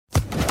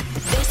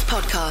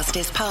podcast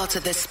is part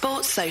of the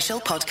Sports Social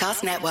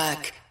Podcast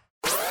Network.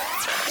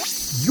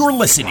 You're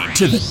listening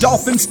to the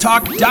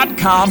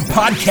DolphinsTalk.com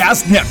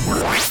podcast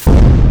network.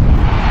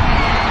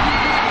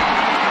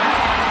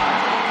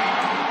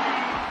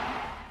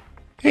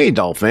 Hey,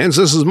 Dolphins,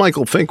 this is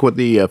Michael Fink with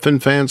the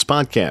FinFans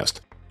Podcast.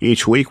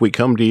 Each week we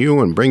come to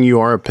you and bring you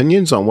our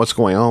opinions on what's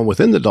going on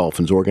within the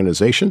Dolphins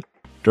organization.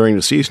 During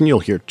the season, you'll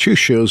hear 2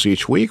 shows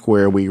each week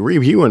where we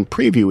review and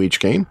preview each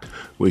game.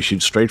 We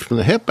shoot straight from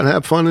the hip and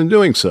have fun in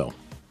doing so.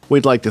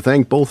 We'd like to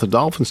thank both the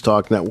Dolphins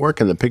Talk Network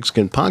and the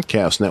Pigskin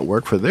Podcast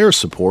Network for their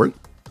support.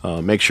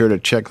 Make sure to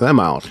check them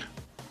out.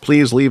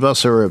 Please leave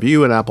us a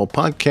review at Apple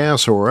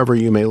Podcasts or wherever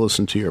you may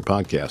listen to your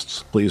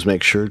podcasts. Please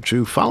make sure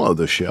to follow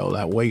the show.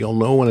 That way you'll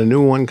know when a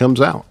new one comes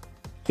out.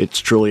 It's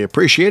truly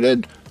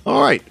appreciated.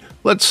 All right,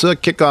 let's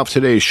kick off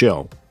today's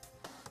show.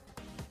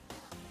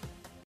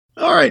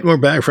 All right, we're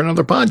back for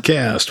another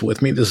podcast.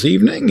 With me this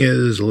evening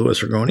is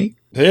Louis Rigoni.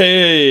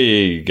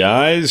 Hey,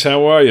 guys,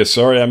 how are you?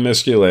 Sorry I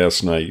missed you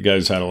last night. You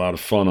guys had a lot of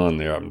fun on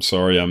there. I'm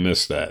sorry I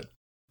missed that.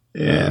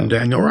 And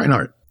Daniel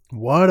Reinhardt.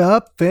 What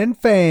up, Fin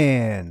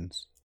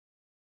fans?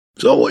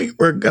 So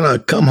we're going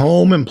to come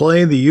home and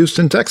play the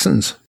Houston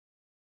Texans.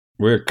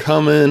 We're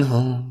coming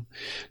home.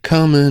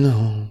 Coming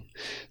off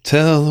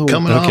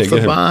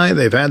the bye.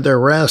 They've had their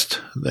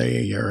rest.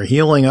 They are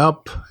healing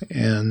up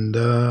and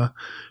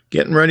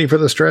getting ready for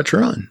the stretch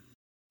run.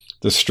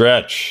 The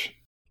stretch.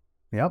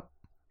 Yep.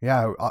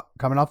 Yeah,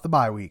 coming off the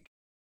bye week.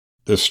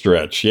 The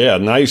stretch. Yeah,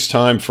 nice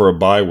time for a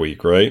bye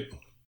week, right?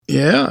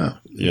 Yeah.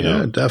 You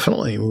know,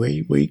 definitely.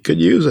 We could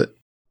use it.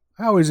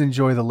 I always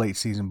enjoy the late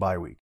season bye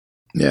week.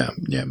 Yeah,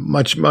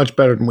 much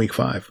better than week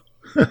 5.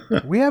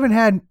 We haven't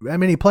had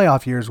many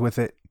playoff years with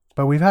it,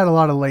 but we've had a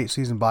lot of late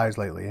season buys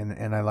lately,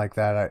 and I like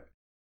that.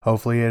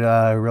 Hopefully it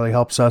really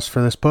helps us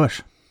for this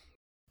push.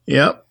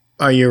 Yep.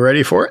 Are you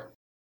ready for it?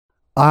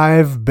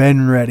 I've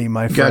been ready,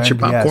 my friend. Got your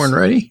popcorn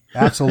ready?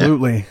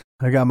 Absolutely.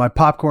 I got my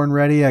popcorn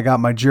ready. I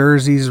got my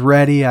jerseys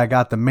ready. I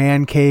got the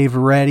man cave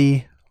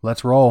ready.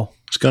 Let's roll.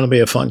 It's going to be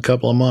a fun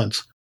couple of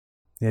months.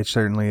 It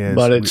certainly is.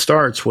 But it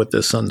starts with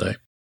this Sunday.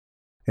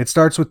 It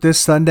starts with this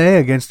Sunday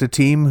against a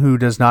team who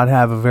does not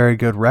have a very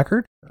good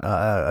record,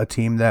 a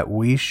team that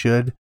we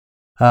should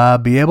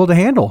be able to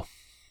handle.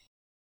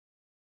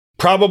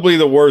 Probably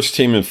the worst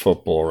team in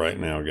football right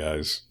now,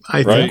 guys.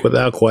 I think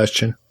without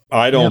question.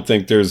 I don't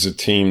think there's a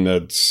team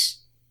that's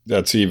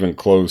even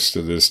close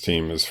to this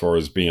team as far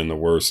as being the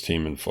worst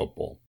team in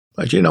football.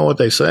 But you know what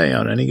they say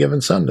on any given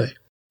Sunday.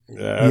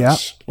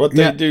 That's what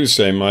they do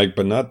say, Mike,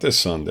 but not this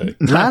Sunday.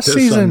 Last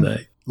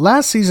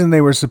season, they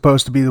were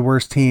supposed to be the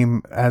worst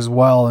team as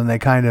well, and they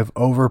kind of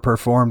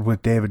overperformed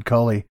with David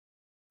Culley.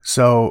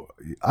 So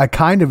I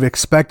kind of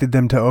expected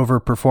them to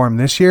overperform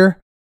this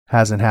year.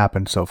 Hasn't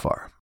happened so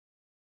far.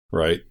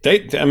 Right. They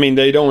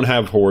don't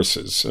have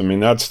horses. I mean,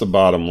 that's the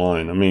bottom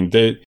line. I mean,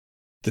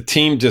 the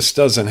team just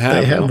doesn't have.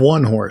 They have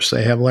one horse.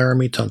 They have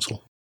Laramie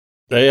Tunsil.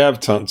 They have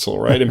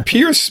Tunsil, right? And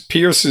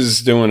Pierce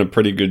is doing a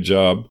pretty good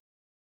job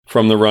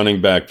from the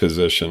running back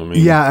position. I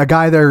mean, a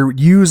guy they're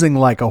using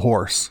like a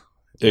horse.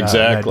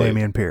 Exactly.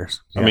 Damian Pierce.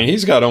 Yeah. I mean,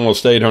 he's got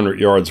almost 800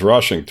 yards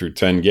rushing through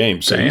 10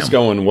 games. So he's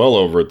going well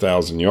over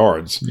 1,000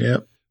 yards.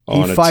 Yep.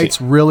 He fights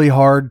really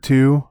hard,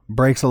 too.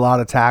 Breaks a lot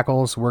of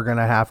tackles. We're going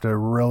to have to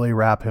really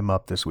wrap him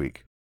up this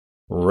week.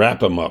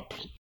 Wrap him up.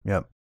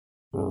 Yep.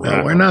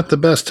 We're not the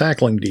best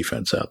tackling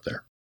defense out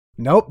there.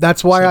 Nope.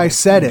 That's why I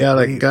said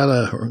it.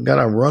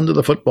 Gotta run to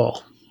the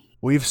football.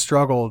 We've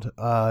struggled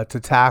to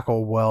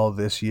tackle well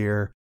this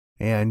year.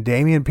 And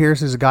Damian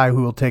Pierce is a guy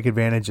who will take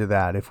advantage of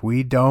that. If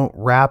we don't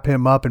wrap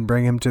him up and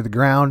bring him to the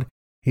ground,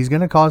 he's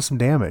going to cause some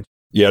damage.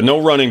 Yeah,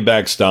 no running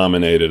backs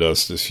dominated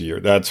us this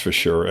year, that's for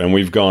sure. And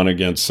we've gone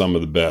against some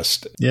of the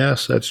best.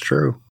 Yes, that's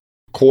true.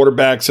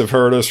 Quarterbacks have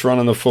hurt us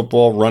running the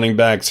football. Running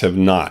backs have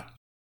not.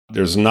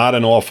 There's not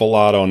an awful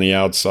lot on the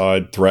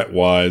outside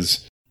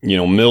threat-wise. You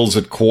know, Mills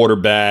at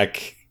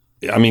quarterback.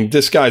 I mean,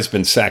 this guy's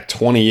been sacked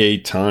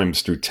 28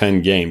 times through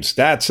 10 games.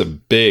 That's a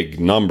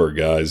big number,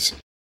 guys.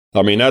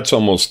 I mean, that's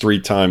almost 3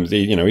 times.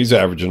 He's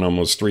averaging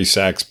almost 3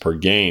 sacks per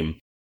game.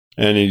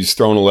 And he's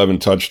thrown 11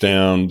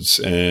 touchdowns,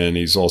 and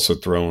he's also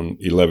thrown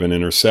 11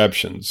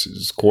 interceptions.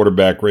 His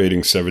quarterback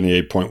rating,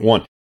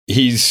 78.1.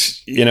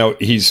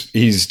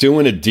 He's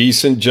doing a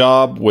decent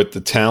job with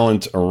the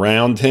talent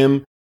around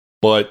him.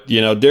 But,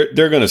 they're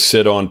going to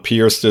sit on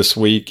Pierce this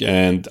week,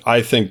 and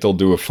I think they'll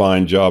do a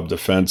fine job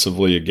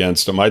defensively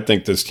against him. I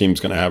think this team's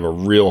going to have a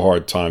real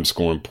hard time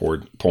scoring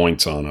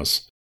points on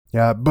us.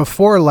 Yeah,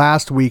 before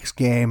last week's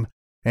game,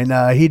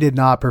 and he did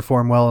not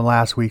perform well in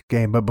last week's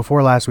game, but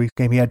before last week's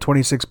game, he had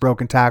 26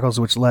 broken tackles,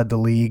 which led the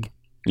league.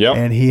 Yep.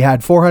 And he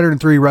had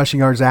 403 rushing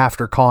yards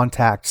after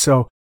contact.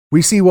 So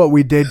we see what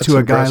we did to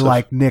a guy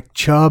like Nick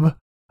Chubb.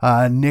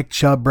 Nick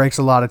Chubb breaks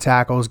a lot of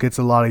tackles, gets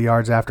a lot of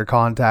yards after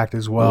contact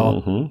as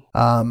well.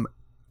 Mm-hmm.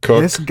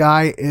 This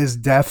guy is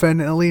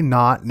definitely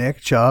not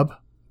Nick Chubb,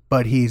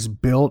 but he's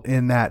built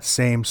in that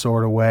same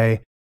sort of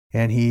way,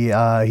 and he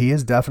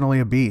is definitely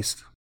a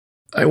beast.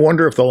 I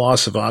wonder if the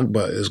loss of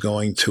Agba is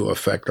going to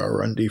affect our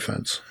run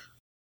defense.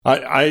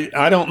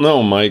 I don't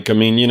know, Mike. I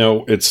mean,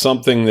 it's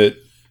something that,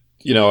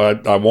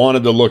 I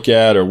wanted to look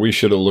at, or we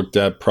should have looked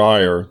at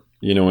prior,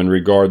 in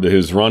regard to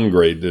his run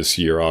grade this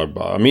year,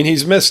 Agba. I mean,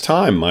 he's missed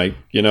time, Mike,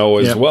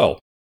 as well.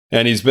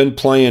 And he's been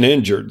playing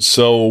injured.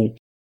 So,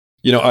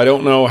 I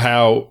don't know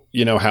how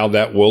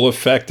that will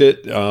affect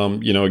it.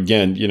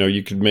 Again,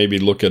 you could maybe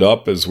look it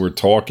up as we're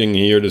talking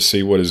here to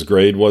see what his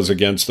grade was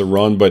against the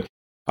run. But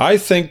I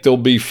think they'll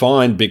be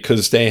fine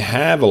because they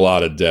have a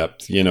lot of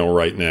depth,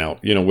 right now,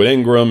 with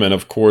Ingram. And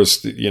of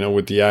course,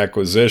 with the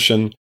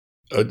acquisition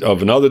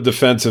of another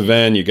defensive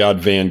end, you got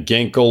Van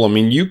Ginkel. I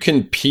mean, you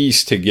can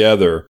piece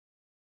together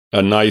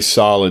a nice,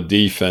 solid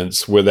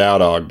defense without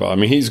Agba. I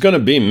mean, he's going to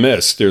be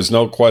missed. There's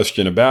no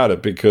question about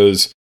it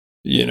because,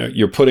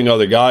 you're putting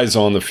other guys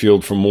on the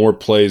field for more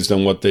plays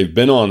than what they've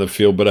been on the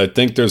field. But I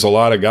think there's a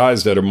lot of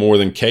guys that are more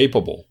than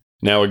capable.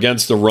 Now,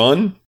 against the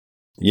run,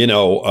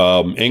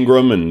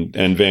 Ingram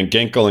and Van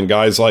Ginkel and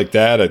guys like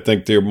that, I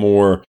think they're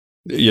more,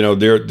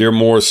 they're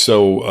more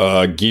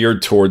so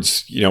geared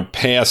towards,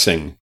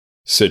 passing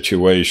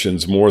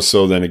situations more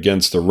so than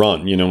against the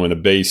run, in a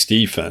base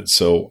defense.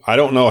 So I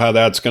don't know how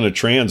that's going to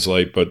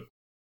translate, but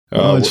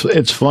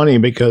it's funny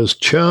because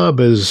Chubb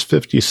is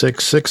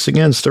 56-6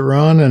 against the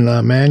run and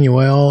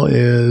Manuel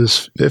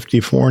is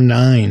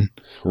 54-9.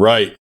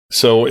 Right.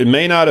 So it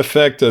may not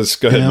affect us.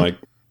 Go ahead, Mike.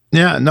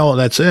 Yeah, no,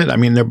 that's it. I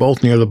mean, they're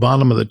both near the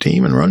bottom of the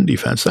team in run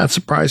defense. That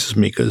surprises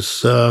me because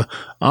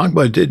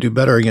Agba did do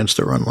better against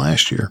the run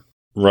last year.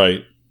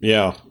 Right.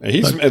 Yeah.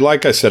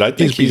 Like I said, I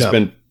think he's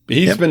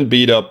been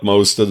beat up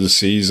most of the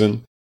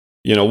season.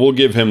 We'll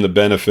give him the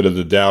benefit of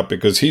the doubt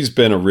because he's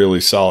been a really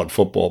solid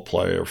football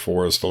player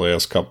for us the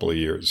last couple of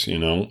years,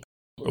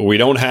 We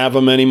don't have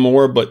him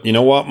anymore, but you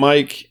know what,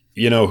 Mike?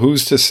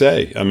 Who's to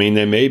say? I mean,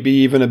 they may be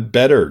even a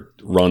better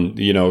run,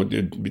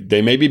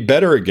 they may be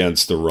better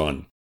against the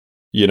run,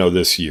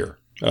 this year.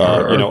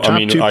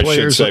 I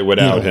should say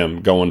without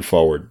him going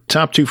forward.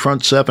 Top two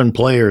front seven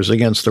players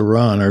against the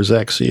run are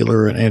Zach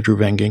Sealer and Andrew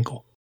Van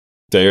Ginkel.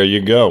 There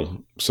you go.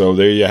 So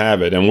there you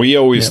have it. And we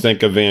always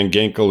think of Van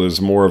Ginkel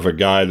as more of a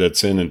guy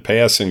that's in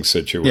passing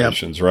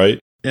situations, right?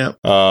 Yeah.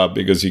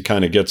 Because he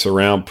kind of gets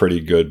around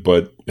pretty good.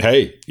 But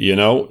hey,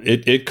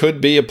 it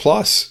could be a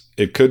plus.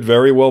 It could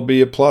very well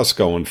be a plus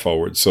going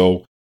forward.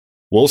 So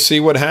we'll see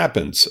what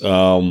happens.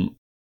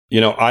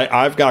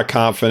 I've got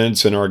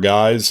confidence in our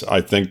guys.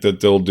 I think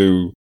that they'll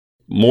do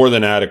more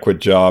than adequate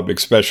job,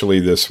 especially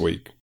this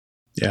week.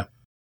 Yeah.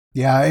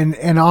 Yeah,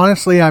 and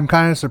honestly, I'm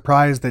kind of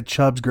surprised that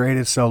Chubb's grade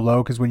is so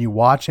low because when you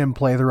watch him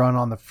play the run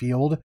on the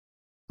field,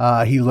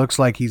 he looks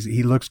like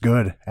he looks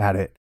good at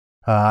it.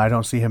 I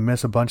don't see him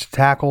miss a bunch of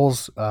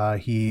tackles.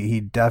 He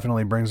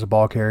definitely brings the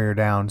ball carrier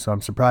down, so I'm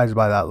surprised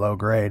by that low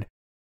grade.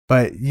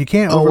 But you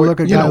can't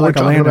overlook a guy like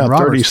a Landon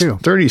Roberts, too.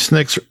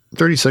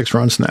 36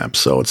 run snaps,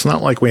 so it's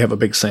not like we have a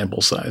big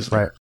sample size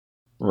there.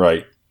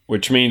 Right.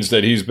 Which means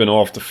that he's been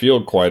off the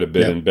field quite a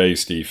bit in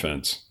base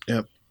defense.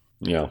 Yep.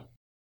 Yeah.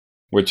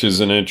 Which is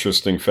an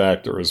interesting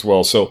factor as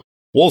well. So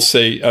we'll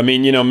see. I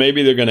mean,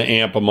 maybe they're going to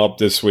amp him up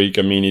this week.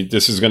 I mean,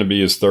 this is going to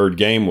be his third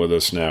game with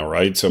us now,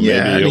 right? So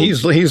maybe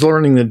he's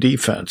learning the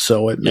defense,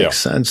 so it makes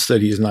sense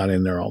that he's not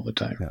in there all the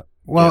time. Yeah.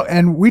 Well,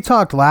 and we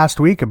talked last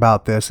week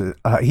about this.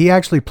 He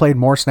actually played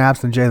more snaps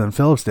than Jalen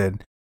Phillips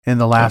did in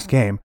the last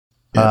game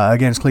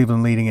against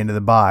Cleveland leading into the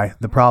bye.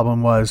 The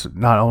problem was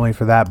not only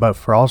for that, but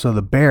for also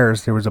the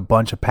Bears, there was a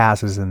bunch of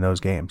passes in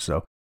those games.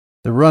 So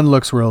the run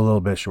looks were a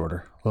little bit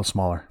shorter, a little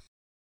smaller.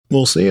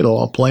 We'll see. It'll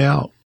all play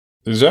out.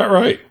 Is that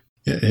right?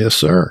 Yes,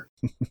 sir.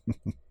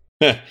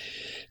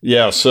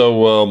 Yeah.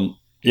 So,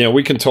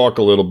 we can talk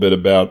a little bit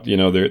about,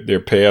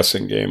 their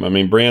passing game. I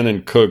mean,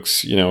 Brandon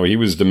Cooks, he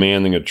was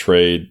demanding a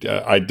trade.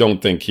 I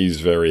don't think he's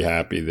very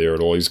happy there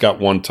at all. He's got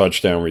one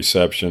touchdown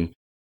reception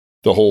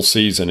the whole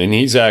season, and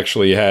he's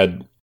actually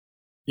had,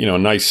 a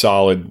nice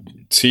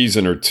solid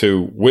season or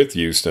two with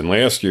Houston.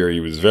 Last year, he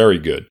was very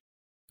good.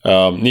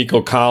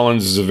 Nico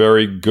Collins is a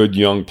very good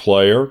young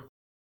player.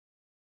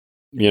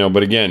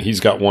 But again, he's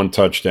got one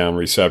touchdown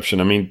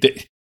reception. I mean,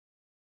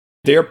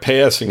 their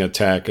passing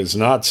attack is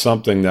not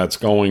something that's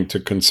going to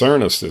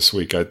concern us this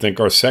week. I think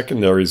our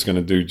secondary is going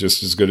to do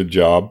just as good a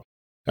job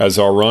as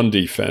our run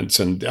defense.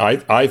 And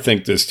I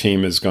think this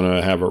team is going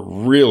to have a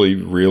really,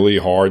 really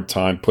hard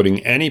time putting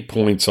any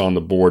points on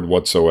the board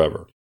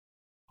whatsoever.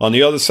 On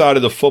the other side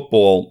of the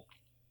football,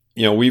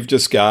 we've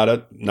just got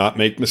to not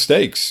make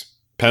mistakes.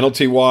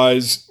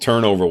 Penalty-wise,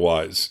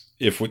 turnover-wise.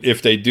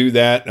 If they do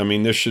that, I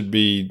mean, this should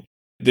be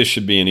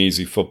an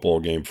easy football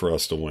game for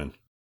us to win.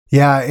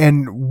 Yeah,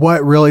 and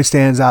what really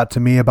stands out to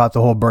me about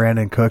the whole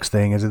Brandon Cooks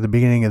thing is at the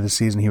beginning of the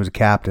season he was a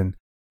captain,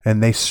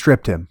 and they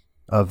stripped him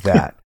of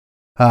that.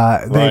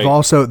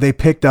 They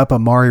picked up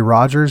Amari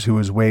Rodgers, who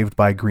was waived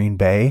by Green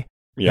Bay,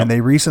 and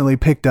they recently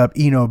picked up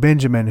Eno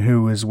Benjamin,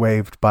 who was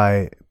waived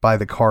by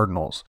the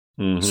Cardinals.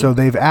 Mm-hmm. So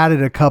they've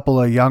added a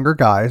couple of younger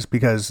guys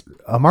because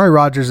Amari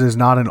Rodgers is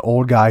not an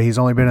old guy. He's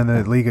only been in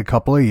the league a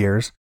couple of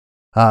years.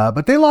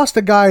 But they lost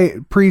a guy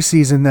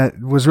preseason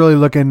that was really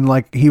looking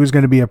like he was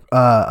going to be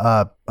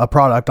a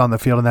product on the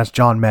field, and that's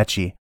John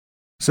Mechie.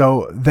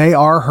 So they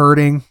are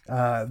hurting.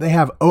 They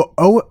have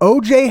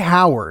O.J.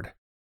 Howard,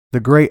 the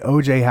great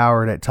O.J.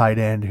 Howard at tight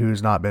end,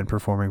 who's not been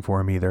performing for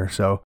him either.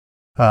 So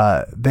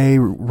they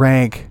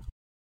rank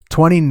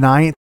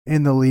 29th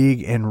in the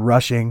league in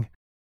rushing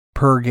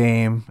per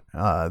game.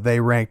 They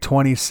rank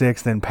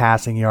 26th in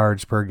passing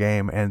yards per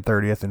game and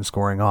 30th in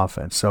scoring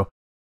offense. So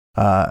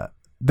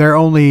they're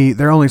only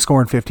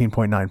scoring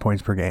 15.9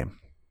 points per game.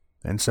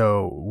 And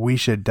so we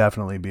should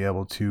definitely be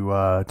able to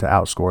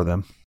outscore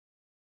them.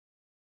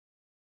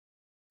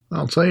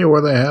 I'll tell you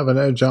where they have an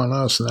edge on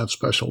us, and that's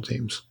special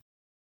teams.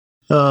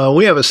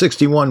 We have a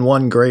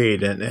 61-1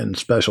 grade in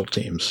special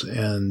teams,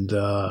 and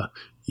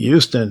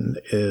Houston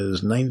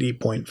is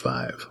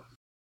 90.5.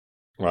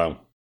 Wow.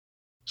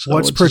 So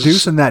what's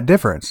producing that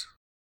difference?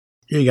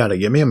 You got to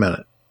give me a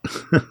minute.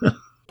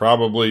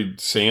 Probably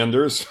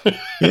Sanders.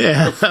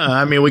 Yeah,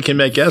 I mean, we can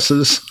make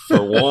guesses.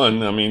 For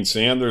one, I mean,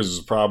 Sanders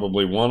is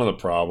probably one of the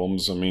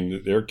problems. I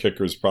mean, their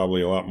kicker is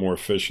probably a lot more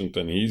efficient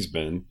than he's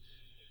been.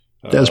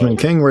 Desmond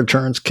King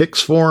returns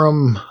kicks for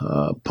him,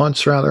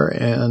 punts rather,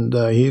 and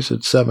he's at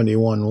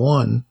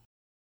 71-1.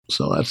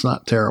 So that's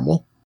not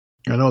terrible.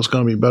 I know it's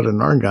going to be better than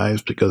our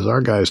guys because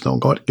our guys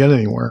don't get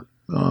anywhere.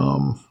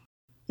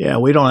 Yeah,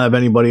 we don't have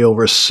anybody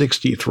over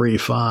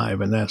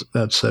 63.5, and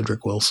that's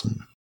Cedric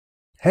Wilson.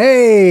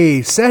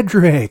 Hey,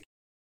 Cedric.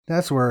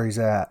 That's where he's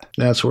at.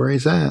 That's where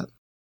he's at.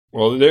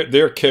 Well,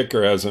 their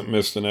kicker hasn't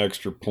missed an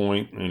extra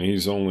point, and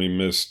he's only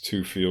missed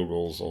 2 field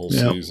goals the whole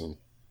season.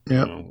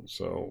 Yeah.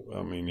 So,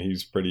 I mean,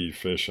 he's pretty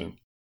efficient.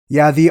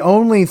 Yeah, the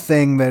only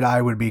thing that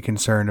I would be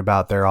concerned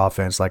about their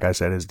offense, like I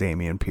said, is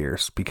Dameon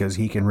Pierce, because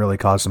he can really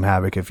cause some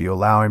havoc if you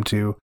allow him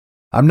to.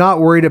 I'm not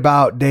worried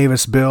about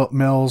Davis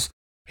Mills.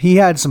 He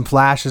had some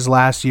flashes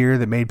last year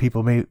that made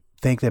people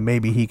think that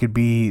maybe he could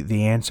be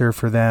the answer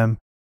for them.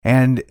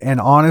 And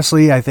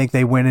honestly, I think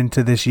they went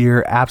into this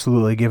year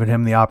absolutely giving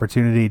him the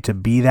opportunity to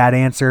be that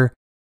answer,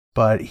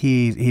 but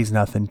he's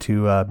nothing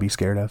to be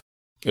scared of.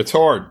 It's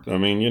hard. I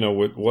mean,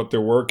 with what they're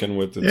working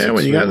with.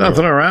 When you got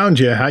nothing around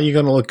you, how are you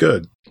going to look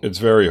good? It's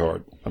very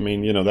hard. I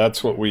mean,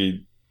 that's what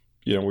we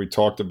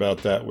talked about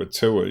that with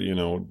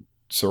Tua,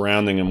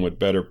 surrounding him with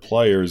better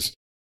players.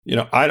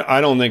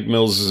 I don't think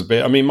Mills is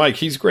bad. I mean, Mike,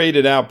 he's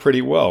graded out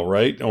pretty well,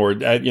 right? Or,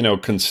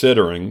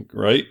 considering,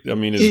 right? I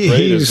mean, his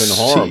grade isn't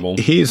horrible.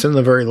 He's in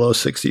the very low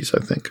 60s,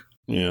 I think.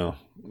 Yeah.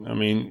 I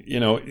mean,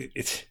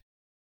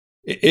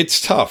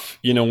 it's tough,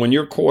 when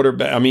you're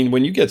quarterback. I mean,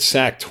 when you get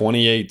sacked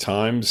 28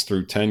 times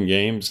through 10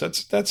 games,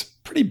 that's a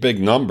pretty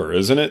big number,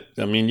 isn't it?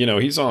 I mean,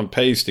 he's on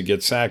pace to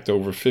get sacked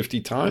over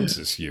 50 times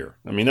this year.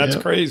 I mean, that's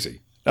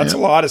crazy. That's a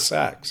lot of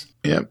sacks.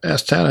 Yep.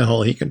 Ask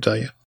Tannehill, he can tell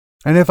you.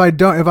 And if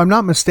I'm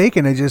not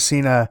mistaken, I just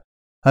seen a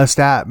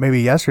stat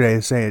maybe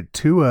yesterday saying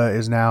Tua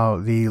is now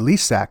the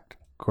least sacked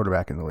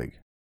quarterback in the league.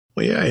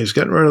 Well, yeah, he's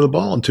getting rid of the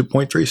ball in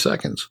 2.3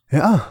 seconds.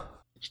 Yeah.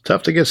 It's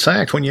tough to get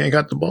sacked when you ain't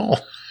got the ball.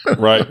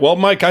 Right. Well,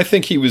 Mike, I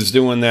think he was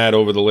doing that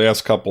over the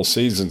last couple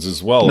seasons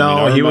as well.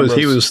 No, he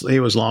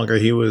was longer.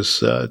 He was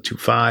 2.5,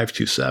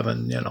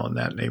 2.7, in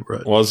that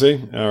neighborhood. Was he?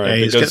 All right. Yeah,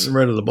 he's getting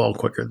rid of the ball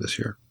quicker this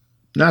year.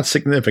 Not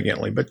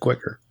significantly, but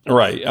quicker.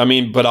 Right. I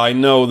mean, but I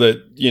know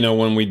that,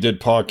 when we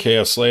did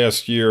podcasts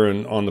last year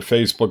and on the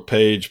Facebook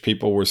page,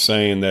 people were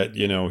saying that,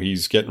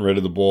 he's getting rid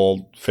of the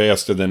ball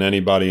faster than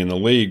anybody in the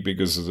league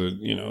because of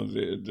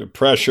the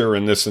pressure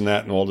and this and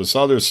that and all this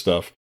other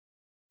stuff.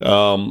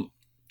 The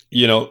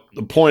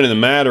point of the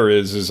matter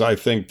is I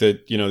think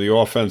that, the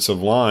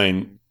offensive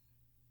line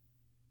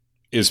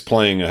is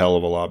playing a hell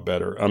of a lot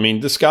better. I mean,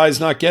 this guy's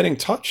not getting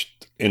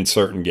touched in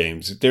certain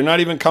games. They're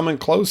not even coming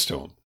close to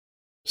him.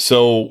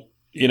 So,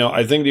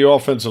 I think the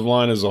offensive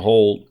line as a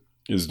whole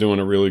is doing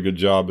a really good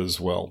job as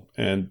well.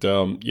 And,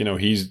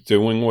 he's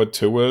doing what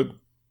Tua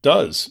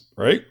does,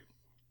 right?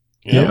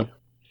 Yeah.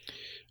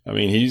 I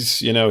mean,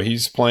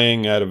 he's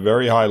playing at a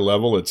very high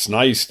level. It's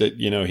nice that,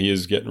 he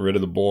is getting rid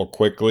of the ball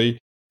quickly.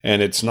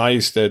 And it's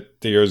nice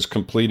that there's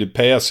completed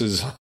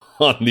passes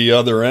on the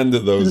other end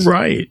of those.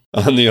 Right.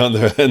 On the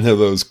other end of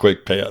those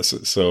quick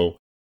passes. So,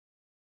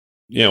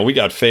 we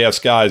got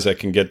fast guys that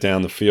can get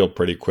down the field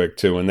pretty quick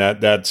too, and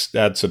that's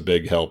a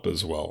big help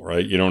as well,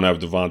 right? You don't have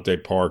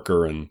Devontae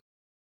Parker and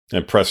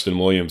Preston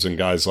Williams and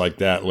guys like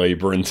that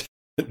laboring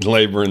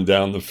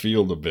down the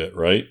field a bit,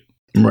 right?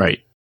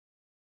 Right.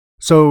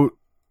 So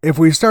if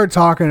we start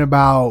talking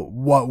about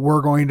what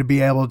we're going to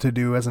be able to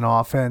do as an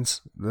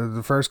offense,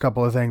 the first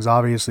couple of things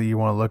obviously you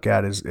want to look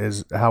at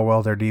is how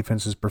well their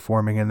defense is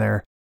performing in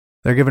there.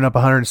 They're giving up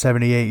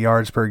 178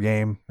 yards per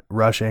game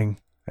rushing,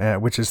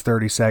 which is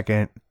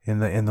 32nd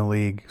in the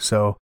league.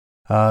 So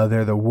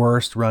they're the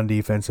worst run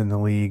defense in the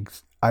league.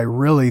 I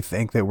really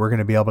think that we're going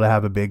to be able to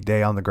have a big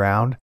day on the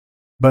ground,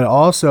 but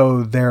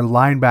also their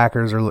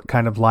linebackers are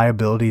kind of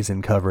liabilities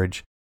in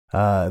coverage.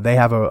 They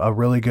have a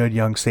really good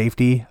young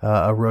safety,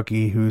 a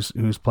rookie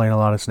who's playing a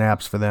lot of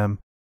snaps for them.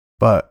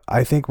 But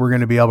I think we're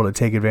going to be able to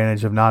take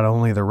advantage of not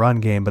only the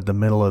run game, but the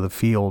middle of the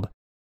field.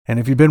 And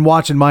if you've been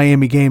watching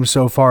Miami games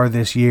so far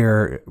this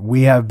year,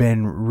 we have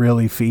been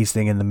really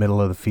feasting in the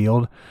middle of the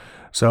field.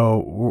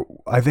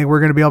 So I think we're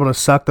going to be able to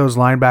suck those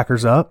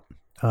linebackers up.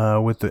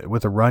 with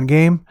a run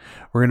game,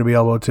 we're going to be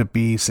able to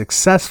be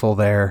successful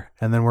there,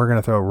 and then we're going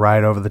to throw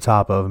right over the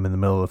top of them in the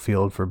middle of the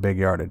field for big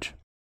yardage.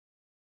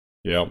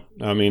 Yeah,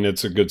 I mean,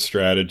 it's a good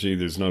strategy.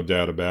 There's no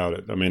doubt about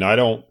it. I mean,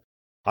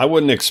 I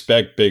wouldn't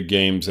expect big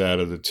games out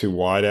of the two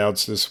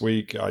wideouts this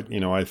week.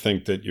 I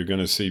think that you're going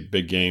to see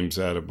big games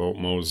out of both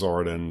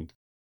Mozart and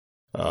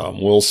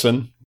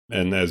Wilson.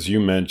 And as you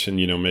mentioned,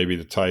 maybe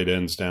the tight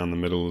ends down the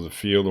middle of the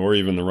field or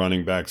even the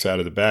running backs out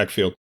of the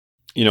backfield.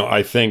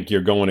 I think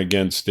you're going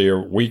against their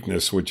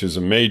weakness, which is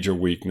a major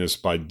weakness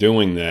by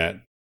doing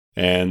that.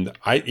 And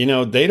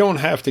they don't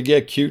have to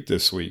get cute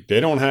this week. They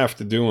don't have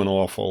to do an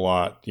awful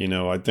lot.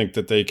 I think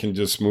that they can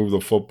just move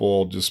the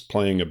football, just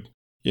playing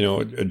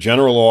a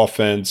general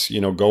offense,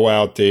 go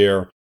out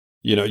there.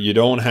 You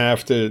don't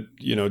have to,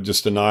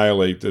 just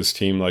annihilate this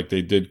team like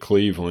they did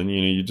Cleveland.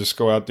 You just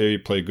go out there, you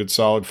play a good,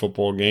 solid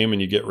football game, and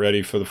you get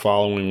ready for the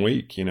following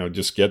week.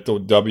 Just get the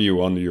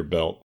W under your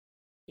belt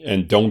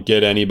and don't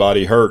get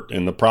anybody hurt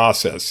in the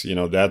process.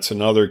 That's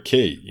another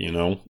key,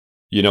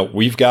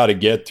 we've got to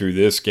get through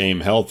this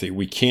game healthy.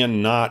 We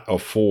cannot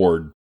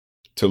afford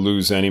to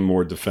lose any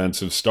more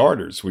defensive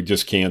starters. We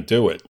just can't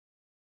do it.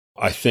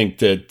 I think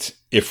that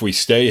if we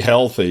stay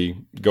healthy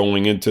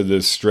going into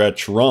this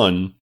stretch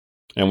run,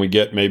 and we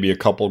get maybe a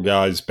couple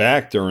guys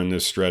back during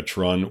this stretch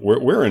run,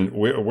 we're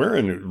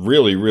in a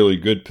really, really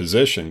good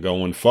position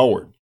going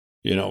forward.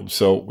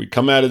 So we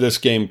come out of this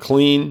game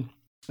clean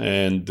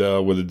and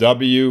with a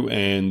W,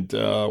 and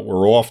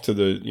we're off to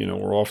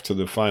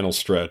the final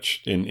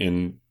stretch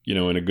in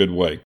a good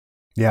way.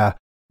 Yeah,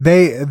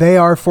 they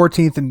are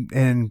 14th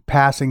in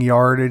passing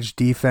yardage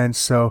defense,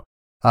 so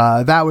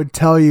that would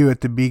tell you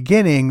at the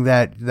beginning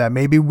that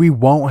maybe we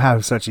won't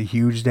have such a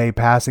huge day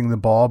passing the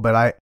ball,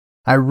 but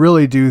I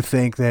really do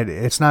think that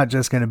it's not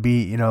just going to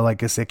be, like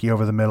Gesicki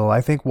over the middle.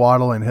 I think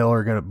Waddle and Hill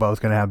are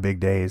both going to have big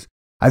days.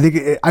 I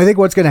think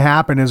what's going to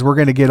happen is we're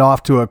going to get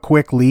off to a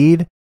quick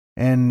lead,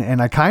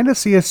 and I kind of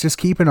see us just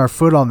keeping our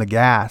foot on the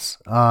gas.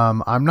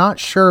 I'm not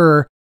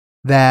sure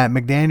that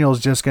McDaniel's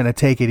just going to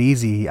take it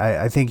easy.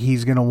 I think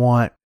he's going to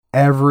want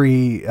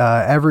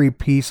every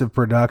piece of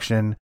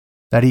production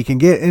that he can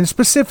get, and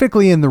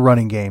specifically in the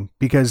running game,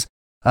 because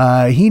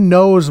he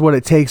knows what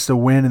it takes to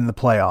win in the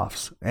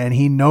playoffs, and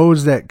he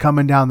knows that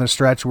coming down the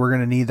stretch, we're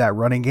going to need that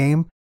running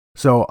game.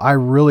 So I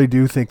really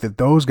do think that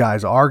those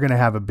guys are going to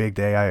have a big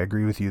day. I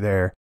agree with you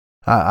there.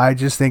 I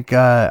just think,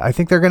 I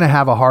think they're going to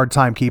have a hard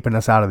time keeping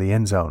us out of the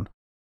end zone.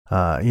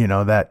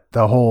 That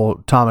the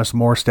whole Thomas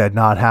Morstead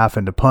not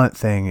having to punt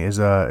thing is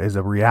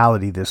a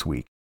reality this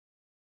week.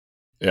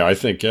 Yeah, I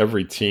think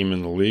every team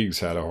in the league's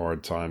had a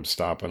hard time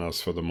stopping us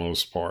for the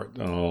most part.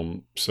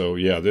 So,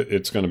 yeah,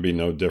 it's going to be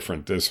no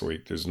different this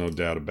week. There's no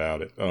doubt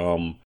about it.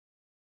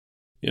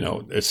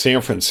 It's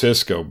San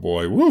Francisco,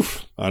 boy,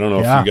 woof. I don't know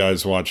if you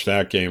guys watched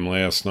that game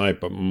last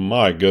night, but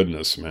my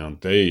goodness, man,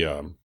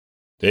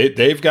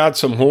 they've got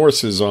some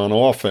horses on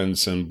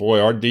offense, and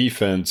boy, our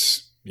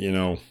defense,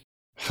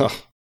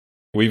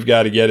 we've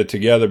got to get it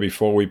together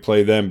before we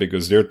play them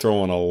because they're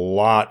throwing a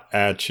lot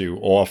at you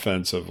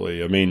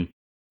offensively. I mean,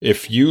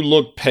 if you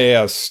look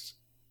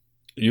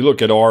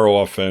at our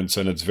offense,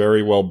 and it's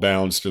very well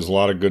balanced. There's a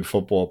lot of good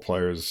football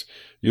players.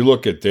 You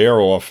look at their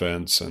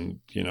offense,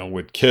 and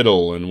with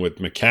Kittle and with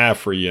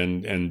McCaffrey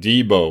and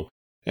Debo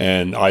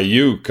and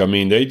Ayuk. I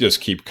mean, they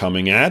just keep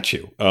coming at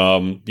you.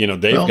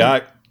 They've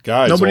got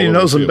guys. Nobody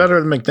knows them better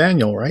than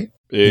McDaniel, right?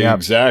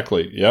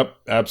 Exactly. Yep.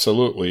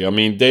 Absolutely. I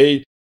mean,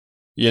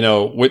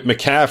 with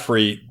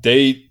McCaffrey,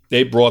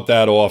 they brought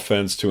that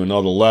offense to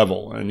another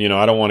level. And,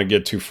 I don't want to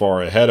get too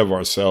far ahead of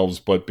ourselves,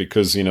 but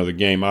because, the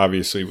game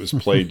obviously was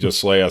played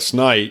just last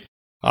night,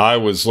 I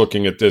was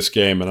looking at this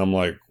game and I'm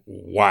like,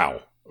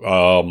 wow.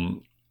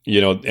 And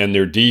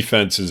their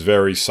defense is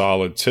very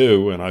solid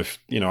too. And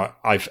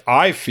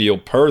I feel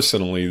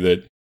personally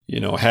that,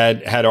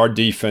 had our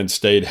defense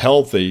stayed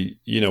healthy,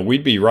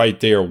 we'd be right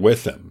there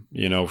with them,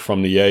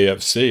 from the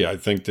AFC. I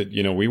think that,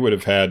 we would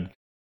have had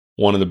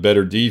one of the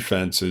better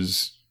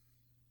defenses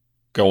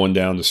going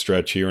down the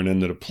stretch here and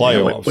into the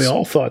playoffs. We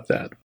all thought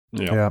that.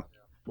 Yeah.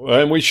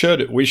 And we should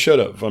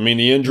have. I mean,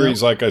 the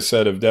injuries, like I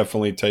said, have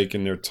definitely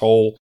taken their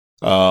toll.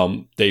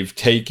 They've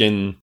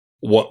taken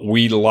what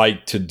we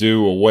like to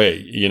do away.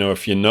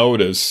 If you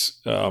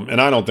notice,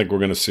 and I don't think we're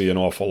going to see an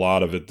awful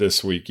lot of it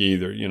this week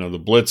either. The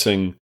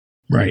blitzing,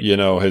 right,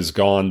 has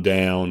gone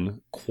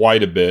down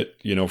quite a bit,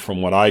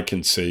 from what I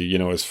can see,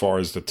 as far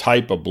as the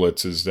type of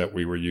blitzes that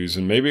we were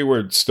using. Maybe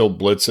we're still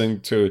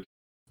blitzing to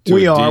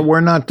we are.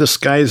 We're not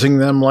disguising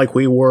them like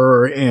we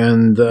were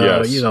and,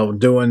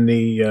 doing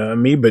the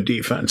amoeba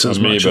defense as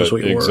much as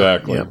we were.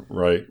 Exactly. Yep.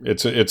 Right.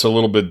 It's a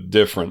little bit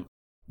different.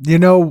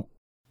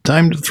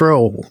 Time to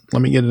throw.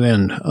 Let me get it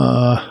in.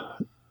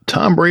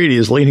 Tom Brady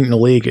is leading the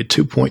league at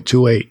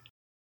 2.28.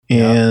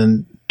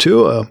 And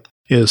Tua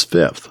is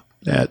fifth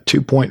at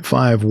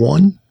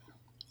 2.51.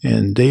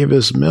 And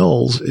Davis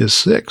Mills is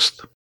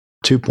sixth,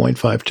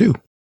 2.52.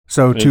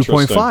 So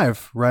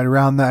 2.5, right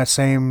around that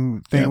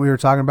same thing we were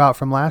talking about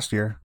from last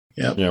year.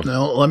 Yep.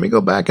 Now, let me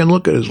go back and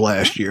look at his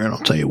last year, and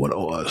I'll tell you what it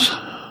was.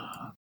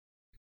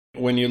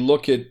 when you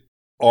look at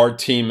our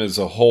team as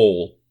a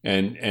whole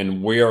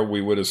and where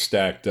we would have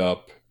stacked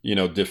up,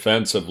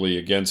 defensively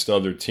against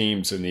other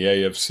teams in the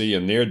AFC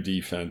and their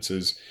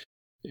defenses,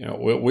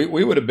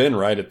 we would have been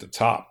right at the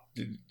top.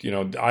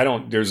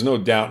 There's no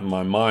doubt in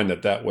my mind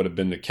that would have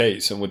been the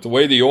case. And with the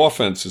way the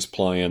offense is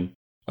playing,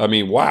 I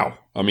mean, wow.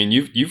 I mean,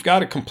 you've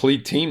got a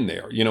complete team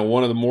there.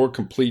 One of the more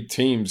complete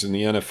teams in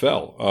the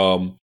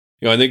NFL.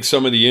 I think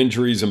some of the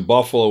injuries in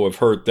Buffalo have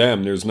hurt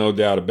them. There's no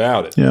doubt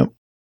about it. Yeah.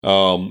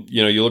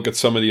 You look at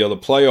some of the other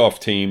playoff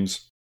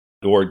teams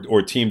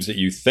or teams that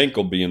you think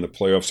will be in the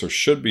playoffs or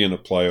should be in the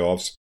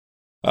playoffs.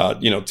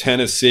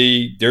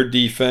 Tennessee, their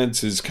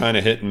defense is kind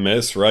of hit and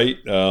miss, right?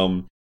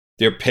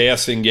 Their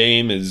passing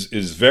game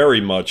is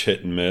very much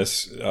hit and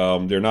miss.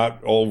 They're not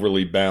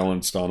overly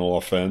balanced on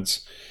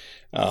offense.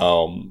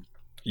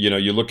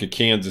 You look at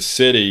Kansas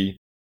City,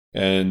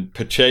 and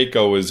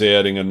Pacheco is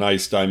adding a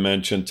nice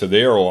dimension to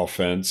their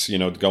offense,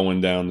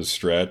 going down the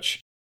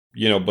stretch.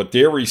 But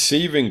their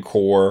receiving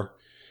core,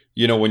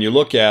 when you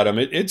look at them,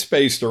 it's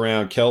based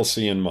around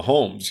Kelsey and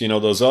Mahomes.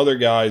 Those other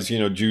guys,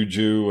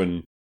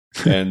 Juju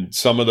and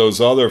some of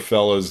those other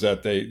fellas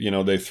that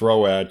they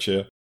throw at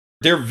you.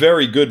 They're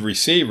very good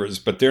receivers,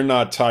 but they're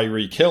not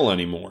Tyreek Hill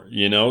anymore,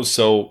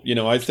 So,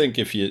 I think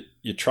if you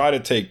try to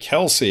take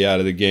Kelsey out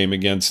of the game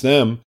against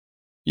them,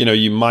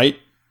 you might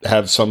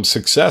have some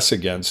success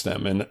against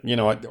them. And,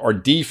 our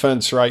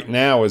defense right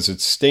now as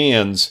it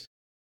stands,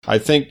 I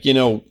think,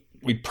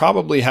 we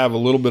probably have a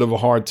little bit of a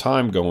hard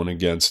time going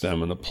against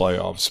them in the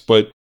playoffs.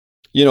 But,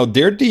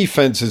 their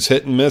defense is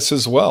hit and miss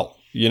as well.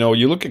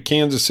 You look at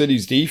Kansas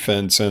City's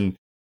defense and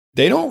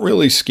they don't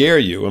really scare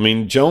you. I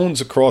mean, Jones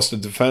across the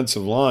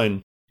defensive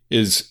line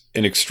is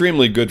an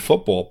extremely good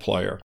football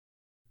player.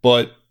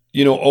 But,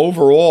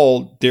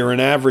 overall, they're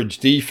an average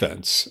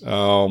defense.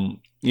 So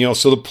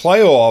the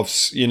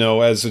playoffs,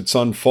 as it's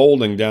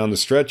unfolding down the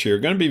stretch here, are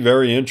going to be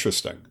very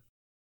interesting,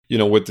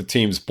 with the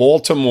teams.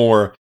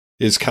 Baltimore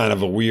is kind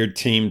of a weird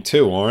team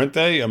too, aren't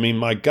they? I mean,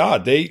 my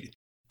God, they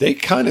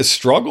kind of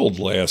struggled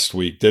last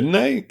week, didn't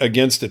they?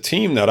 Against a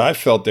team that I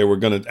felt they were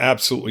going to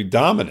absolutely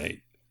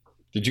dominate.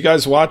 Did you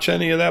guys watch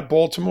any of that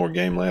Baltimore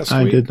game last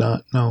week? I did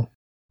not, no.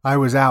 I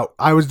was out.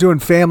 I was doing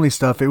family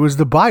stuff. It was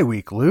the bye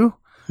week, Lou.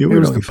 You were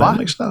doing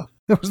family stuff?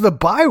 It was the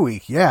bye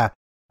week, yeah.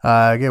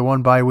 I get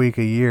one bye week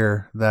a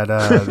year that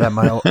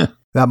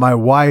my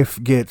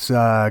wife gets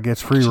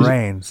free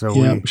reign.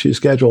 So she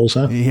schedules,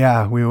 huh?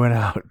 Yeah, we went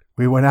out.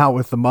 We went out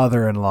with the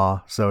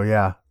mother-in-law. So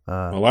yeah.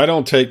 Well, I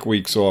don't take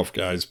weeks off,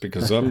 guys,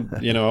 because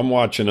I'm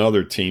watching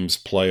other teams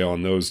play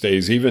on those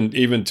days,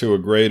 even to a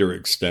greater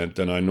extent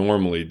than I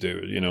normally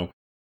do.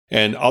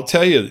 And I'll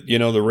tell you,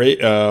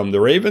 the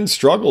Ravens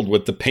struggled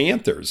with the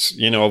Panthers,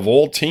 of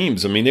all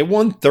teams. I mean, they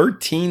won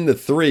 13-3.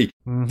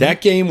 Mm-hmm.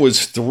 That game was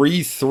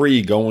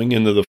 3-3 going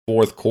into the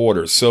fourth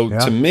quarter. So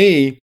to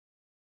me,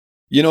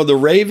 the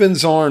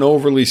Ravens aren't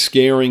overly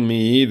scaring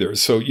me either.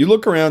 So you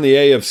look around the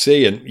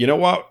AFC and you know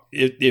what?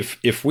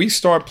 If we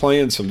start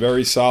playing some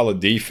very solid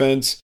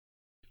defense,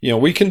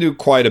 we can do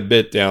quite a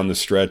bit down the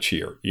stretch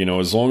here,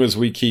 as long as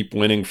we keep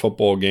winning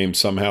football games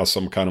somehow,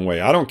 some kind of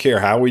way. I don't care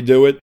how we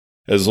do it,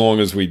 as long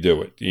as we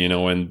do it,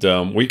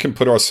 and we can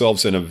put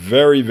ourselves in a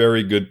very,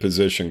 very good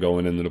position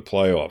going into the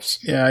playoffs.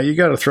 Yeah, you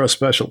got to throw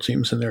special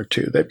teams in there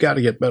too. They've got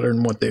to get better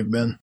than what they've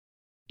been.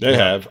 They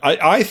have.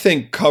 I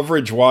think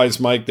coverage-wise,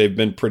 Mike, they've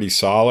been pretty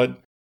solid.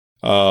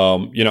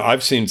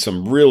 I've seen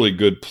some really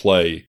good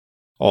play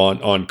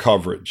on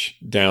coverage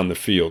down the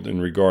field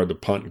in regard to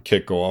punt and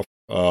kickoff.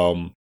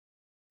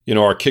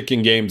 Our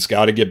kicking game's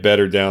got to get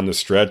better down the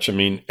stretch. I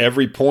mean,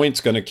 every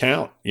point's going to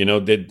count.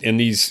 In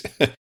these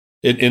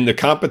in the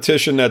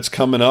competition that's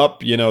coming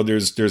up,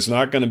 there's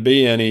not going to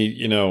be any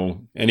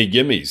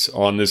gimmies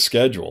on this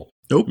schedule.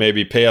 Nope.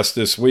 Maybe past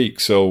this week.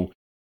 So,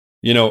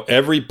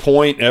 every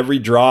point, every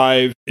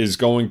drive is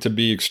going to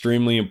be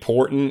extremely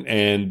important.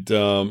 And,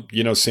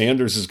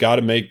 Sanders has got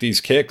to make these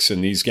kicks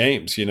in these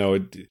games.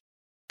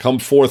 Come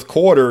fourth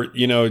quarter,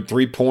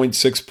 3 points,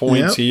 6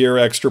 points here,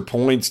 extra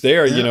points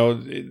there.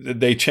 Yep.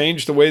 They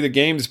changed the way the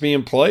game's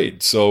being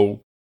played.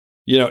 So,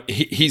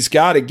 he's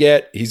got to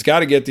get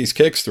these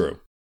kicks through.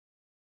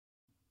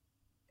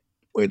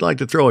 We'd like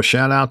to throw a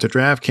shout out to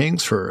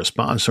DraftKings for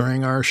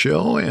sponsoring our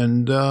show.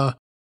 And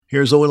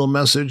here's a little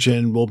message,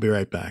 and we'll be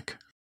right back.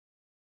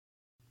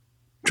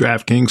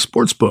 DraftKings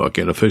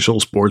Sportsbook, an official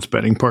sports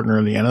betting partner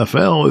of the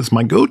NFL, is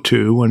my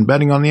go-to when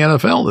betting on the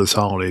NFL this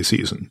holiday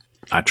season.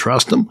 I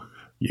trust them.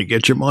 You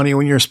get your money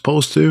when you're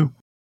supposed to.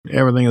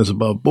 Everything is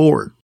above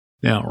board.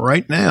 Now,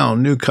 right now,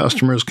 new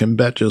customers can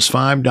bet just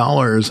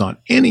 $5 on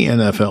any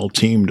NFL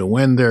team to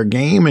win their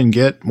game and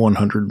get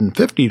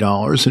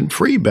 $150 in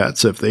free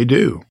bets if they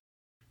do.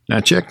 Now,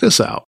 check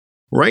this out.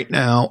 Right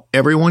now,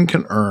 everyone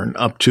can earn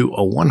up to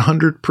a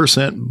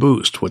 100%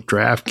 boost with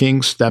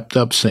DraftKings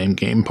stepped-up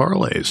same-game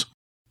parlays.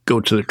 Go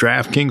to the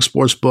DraftKings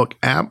Sportsbook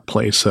app,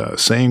 place a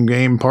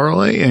same-game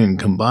parlay, and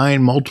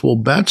combine multiple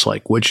bets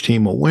like which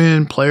team will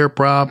win, player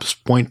props,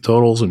 point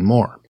totals, and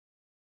more.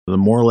 The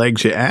more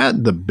legs you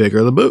add, the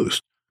bigger the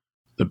boost.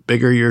 The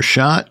bigger your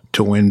shot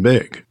to win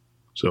big.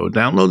 So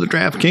download the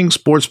DraftKings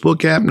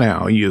Sportsbook app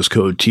now. Use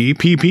code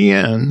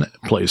TPPN.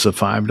 Place a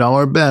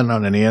 $5 bet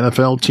on any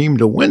NFL team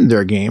to win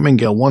their game and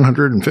get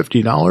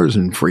 $150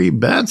 in free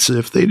bets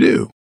if they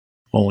do.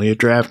 Only at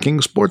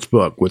DraftKings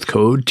Sportsbook with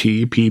code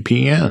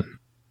TPPN.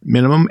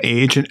 Minimum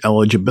age and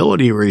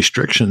eligibility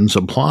restrictions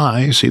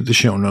apply. See the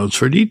show notes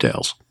for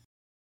details.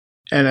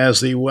 And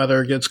as the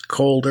weather gets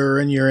colder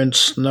and you're in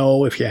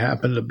snow, if you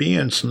happen to be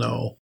in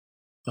snow,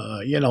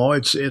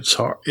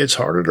 it's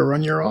harder to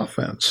run your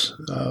offense.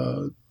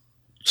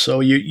 So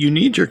you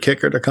need your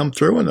kicker to come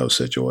through in those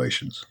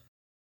situations.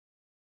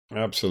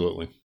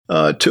 Absolutely.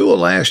 Tua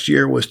last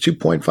year was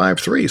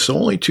 2.53, so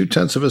only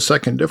 0.2 of a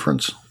second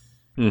difference.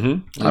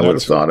 Mm-hmm. I would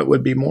have thought it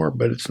would be more,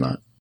 but it's not.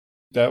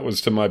 That was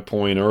to my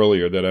point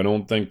earlier that I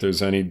don't think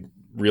there's any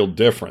real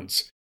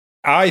difference.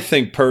 I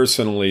think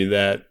personally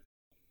that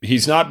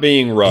he's not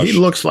being rushed. He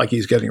looks like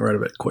he's getting rid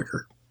of it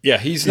quicker. Yeah,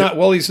 he's not.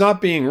 Well, he's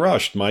not being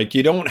rushed, Mike.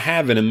 You don't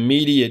have an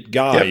immediate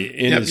guy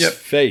in his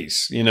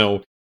face. You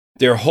know,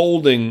 they're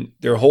holding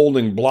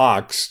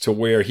blocks to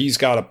where he's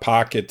got a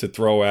pocket to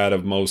throw out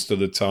of most of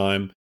the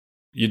time.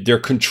 They're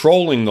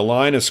controlling the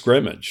line of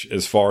scrimmage,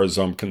 as far as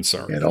I'm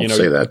concerned. Yeah, don't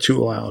say that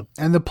too loud.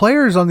 And the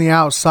players on the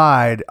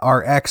outside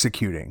are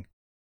executing.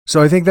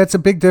 So I think that's a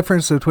big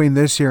difference between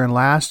this year and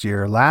last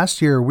year.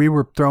 Last year, we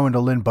were throwing to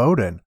Lynn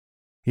Bowden.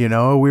 You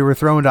know, we were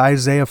throwing to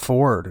Isaiah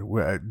Ford,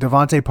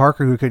 Devontae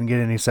Parker, who couldn't get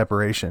any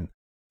separation.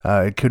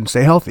 Couldn't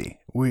stay healthy.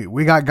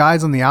 We got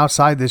guys on the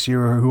outside this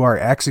year who are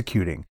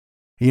executing.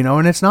 You know,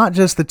 and it's not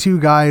just the two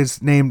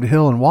guys named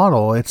Hill and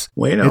Waddle. It's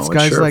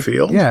guys like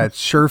it's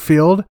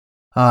Sherfield.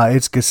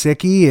 It's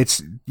Gesicki.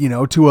 It's,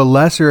 to a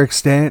lesser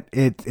extent,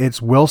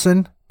 it's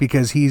Wilson,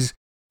 because he's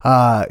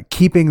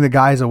keeping the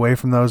guys away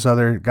from those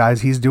other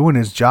guys. He's doing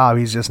his job.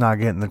 He's just not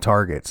getting the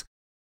targets.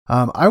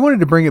 I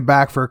wanted to bring it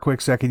back for a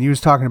quick second. You was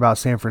talking about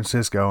San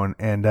Francisco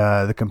and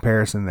the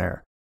comparison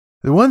there.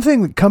 The one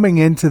thing coming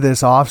into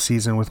this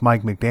offseason with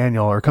Mike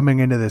McDaniel, or coming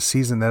into this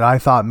season, that I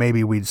thought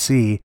maybe we'd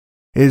see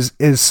is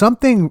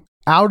something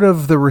out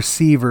of the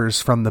receivers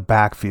from the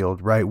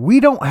backfield, right? We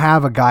don't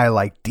have a guy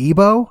like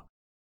Debo,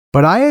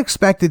 but I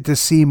expected to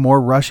see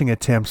more rushing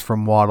attempts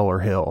from Waddle or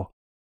Hill.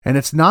 And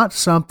it's not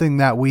something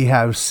that we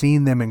have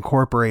seen them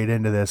incorporate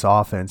into this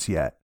offense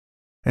yet.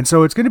 And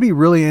so it's going to be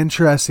really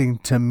interesting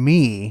for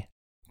me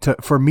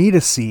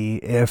to see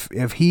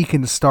if he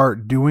can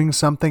start doing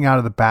something out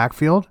of the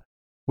backfield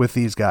with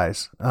these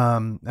guys.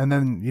 And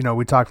then,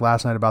 we talked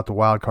last night about the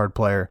wild card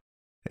player.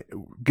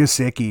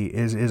 Gesicki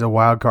is a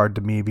wild card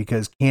to me,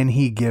 because can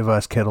he give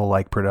us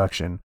Kittle-like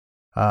production?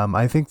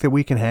 I think that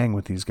we can hang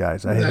with these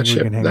guys. That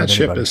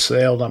ship has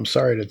sailed, I'm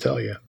sorry to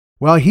tell you.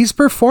 Well, he's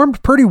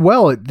performed pretty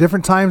well at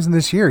different times in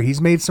this year. He's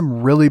made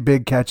some really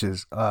big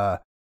catches.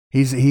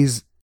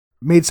 He's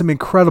made some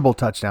incredible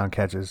touchdown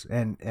catches,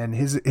 and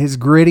his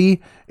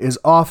gritty is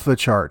off the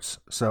charts.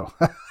 So,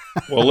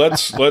 well,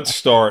 let's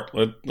start.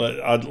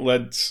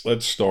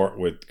 Let's start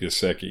with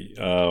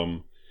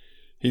Gesicki.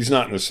 He's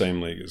not in the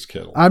same league as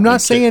Kittle. I'm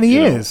not saying he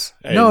is.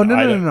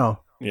 No.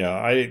 Yeah,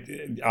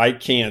 I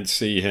can't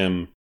see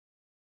him.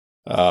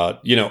 That's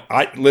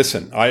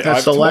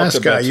the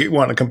last guy you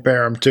want to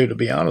compare him to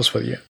be honest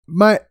with you.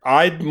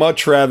 I'd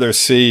much rather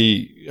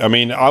see,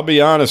 I'll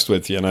be honest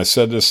with you, and I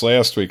said this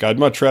last week, I'd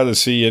much rather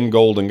see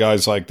Ingold and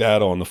guys like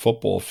that on the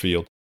football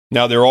field.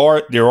 Now, there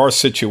are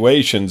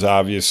situations,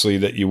 obviously,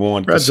 that you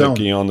want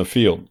Gesicki on the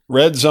field.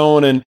 Red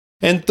zone and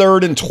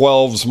 3rd and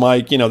 12s,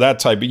 Mike, that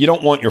type. But you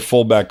don't want your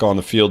fullback on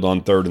the field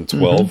on 3rd and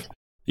 12. Mm-hmm.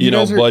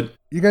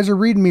 You guys are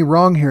reading me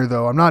wrong here,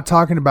 though. I'm not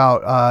talking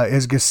about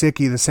is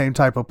Gesicki the same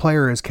type of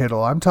player as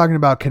Kittle. I'm talking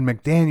about, can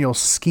McDaniel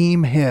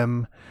scheme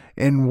him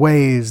in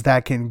ways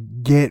that can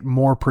get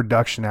more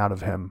production out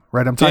of him,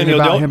 right? I'm talking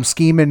about him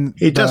scheming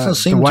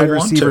the wide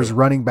receivers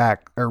running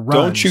back or runs.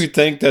 Don't you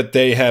think that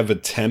they have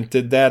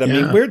attempted that? I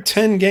mean, we're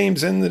 10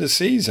 games into the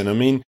season.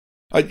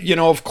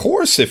 Of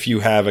course, if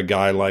you have a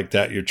guy like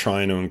that, you're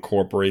trying to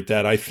incorporate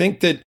that. I think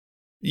that,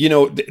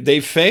 they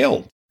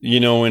failed.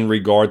 In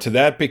regard to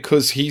that,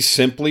 because he's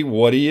simply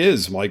what he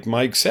is. Like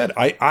Mike said,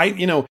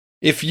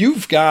 if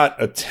you've got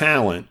a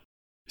talent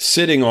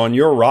sitting on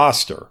your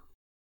roster,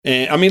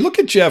 and look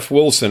at Jeff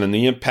Wilson and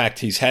the impact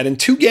he's had in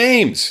 2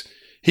 games.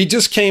 He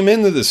just came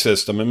into the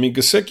system.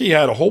 Gesicki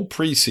had a whole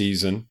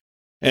preseason,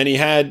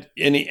 and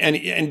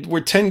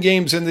we're 10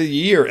 games into the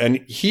year, and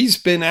he's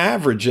been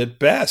average at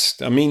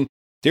best.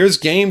 There's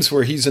games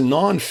where he's a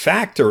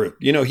non-factor.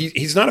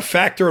 He's not a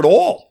factor at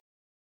all.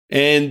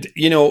 And,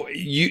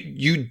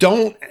 you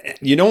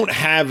don't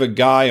have a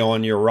guy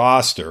on your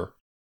roster,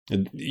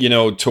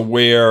 to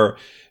where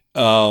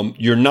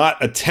you're not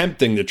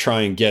attempting to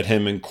try and get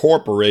him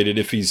incorporated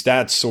if he's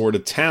that sort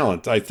of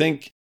talent. I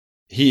think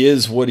he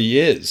is what he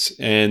is.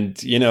 And,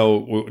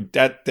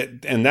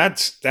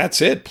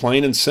 that's it,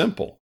 plain and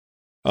simple.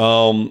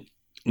 Now,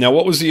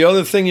 what was the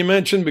other thing you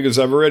mentioned? Because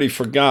I've already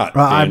forgot,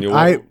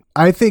 Daniel.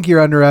 I think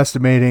you're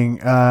underestimating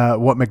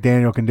what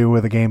McDaniel can do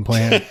with a game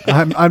plan.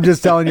 I'm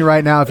just telling you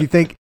right now, if you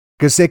think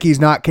Gesicki's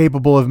not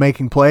capable of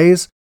making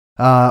plays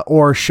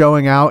or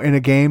showing out in a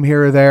game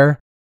here or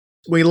there,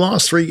 We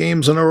lost 3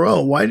 games in a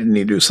row. Why didn't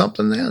he do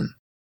something then?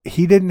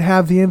 He didn't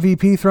have the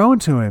MVP thrown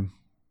to him,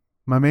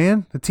 my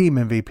man. The team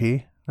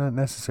MVP, not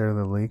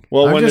necessarily the league.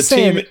 Well, I'm when just the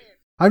saying, team,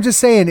 I'm just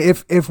saying,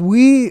 if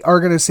we are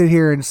going to sit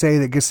here and say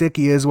that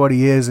Gesicki is what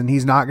he is and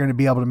he's not going to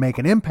be able to make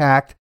an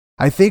impact,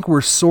 I think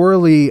we're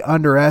sorely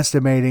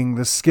underestimating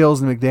the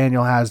skills that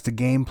McDaniel has to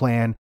game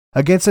plan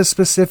against a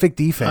specific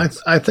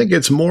defense. I think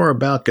it's more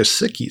about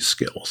Gesicki's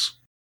skills.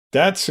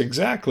 that's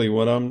exactly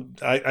what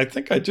I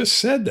think I just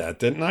said that,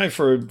 didn't I?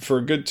 For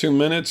a good 2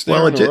 minutes. There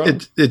Well, in a row?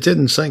 it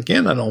didn't sink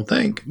in, I don't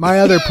think. My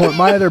other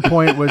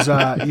point was,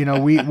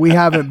 we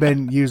haven't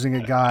been using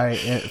a guy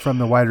from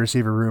the wide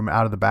receiver room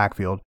out of the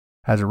backfield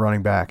as a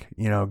running back,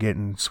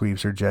 getting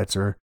sweeps or jets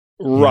or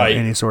right.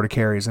 any sort of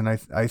carries. And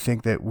I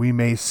think that we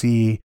may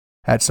see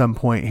at some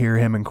point here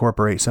him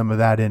incorporate some of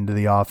that into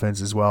the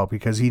offense as well,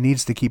 because he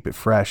needs to keep it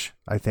fresh,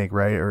 I think,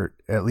 right? Or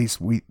at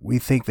least we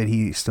think that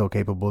he's still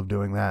capable of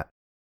doing that.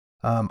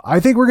 I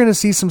think we're going to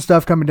see some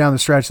stuff coming down the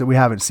stretch that we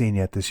haven't seen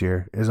yet this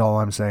year, is all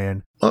I'm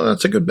saying. Well,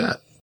 that's a good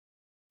bet.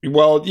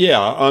 Well,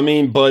 yeah,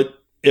 but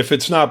if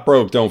it's not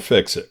broke, don't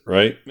fix it,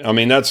 right?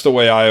 That's the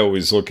way I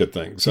always look at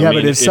things. But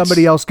is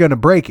somebody else going to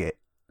break it?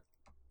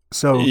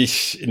 So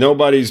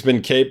nobody's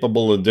been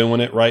capable of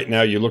doing it right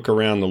now. You look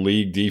around the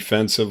league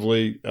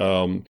defensively.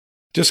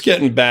 Just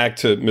getting back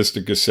to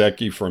Mr.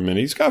 Gesicki for a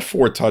minute, he's got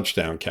 4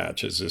 touchdown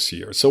catches this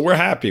year. So we're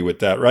happy with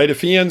that, right?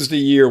 If he ends the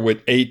year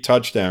with 8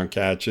 touchdown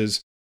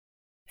catches,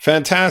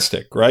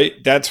 fantastic, right?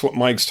 That's what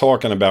Mike's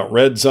talking about.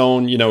 Red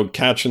zone,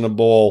 catching the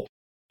ball.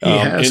 He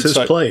has his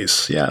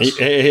place, yes.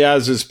 He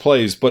has his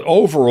place. But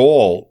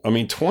overall,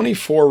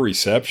 24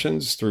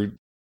 receptions through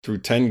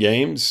 10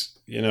 games.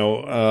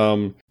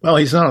 Well,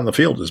 he's not on the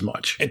field as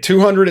much.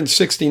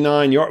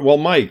 269 yards. Well,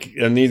 Mike,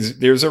 and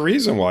there's a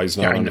reason why he's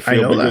not on the field.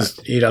 I know because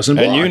that. He doesn't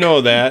block. And you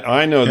know that.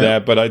 I know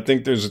that. But I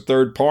think there's a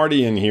third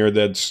party in here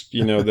that's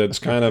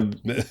kind of...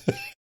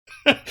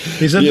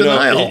 he's in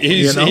denial.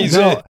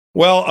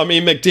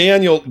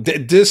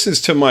 McDaniel, this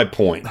is to my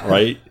point,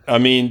 right?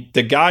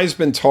 The guy's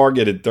been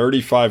targeted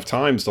 35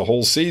 times the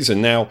whole season.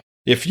 Now,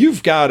 if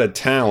you've got a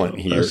talent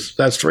here...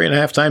 That's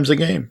 3.5 times a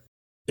game.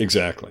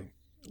 Exactly.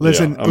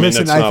 Listen,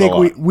 I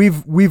think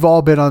we've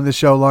all been on the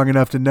show long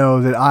enough to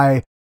know that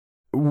I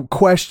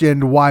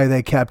questioned why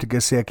they kept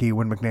Gesicki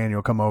when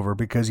McDaniel come over,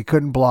 because he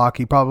couldn't block.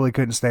 He probably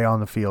couldn't stay on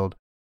the field.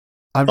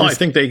 I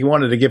think they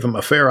wanted to give him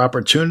a fair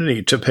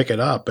opportunity to pick it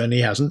up, and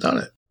he hasn't done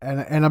it.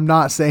 And I'm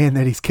not saying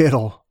that he's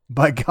Kittle.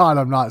 By God,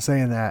 I'm not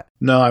saying that.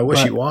 No, I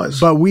wish he was.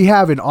 But we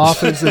have an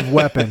offensive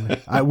weapon.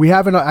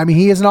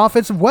 He is an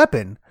offensive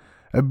weapon.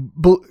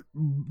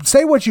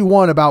 Say what you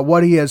want about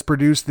what he has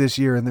produced this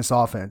year in this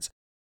offense.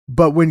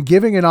 But when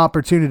giving an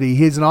opportunity,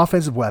 he's an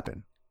offensive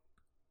weapon.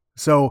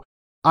 So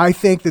I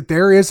think that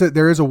there is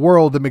a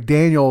world that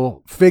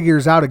McDaniel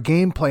figures out a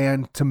game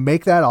plan to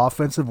make that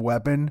offensive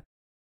weapon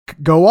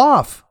go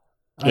off.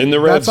 In the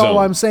red zone. That's all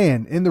I'm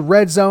saying. In the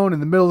red zone, in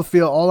the middle of the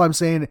field, all I'm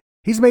saying,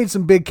 he's made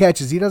some big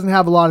catches. He doesn't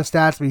have a lot of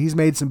stats, but he's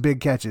made some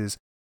big catches.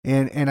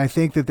 And I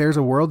think that there's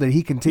a world that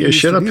he continues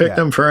to do that. You should have picked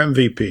him for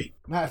MVP.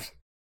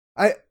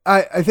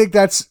 I think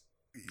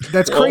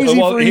that's crazy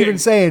for even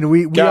saying.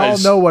 We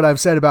guys, all know what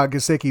I've said about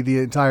Gesicki the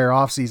entire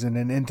offseason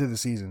and into the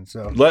season.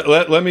 So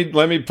let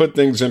me put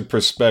things in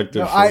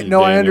perspective. I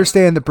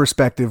understand the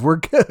perspective. We're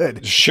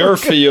good.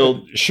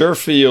 Sherfield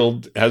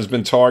has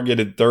been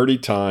targeted 30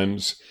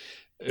 times.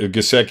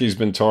 Gesicki's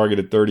been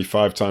targeted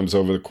 35 times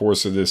over the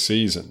course of this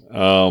season.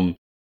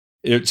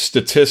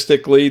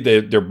 Statistically,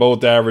 they're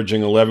both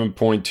averaging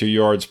 11.2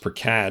 yards per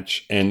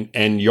catch,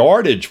 and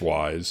yardage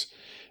wise,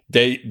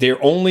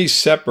 they're only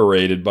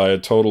separated by a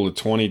total of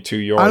 22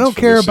 yards. I don't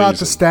care about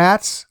the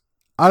stats.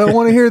 I don't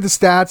want to hear the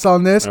stats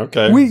on this.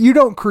 Okay. You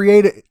don't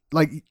create it.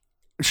 Like,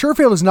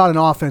 Sherfield is not an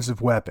offensive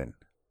weapon.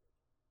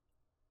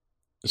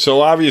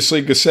 So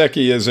obviously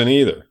Gesicki isn't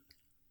either.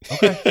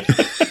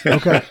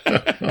 Okay.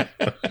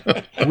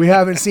 We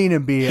haven't seen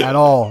him be at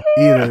all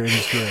either in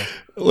his career.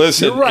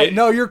 Listen, you're right.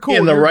 You're cool.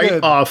 In the you're right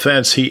good.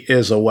 offense, he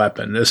is a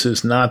weapon. This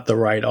is not the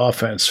right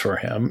offense for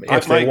him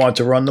if they want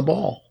to run the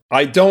ball.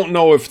 I don't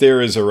know if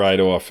there is a right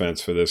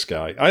offense for this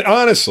guy.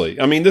 Honestly,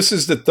 this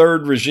is the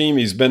third regime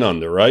he's been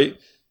under, right?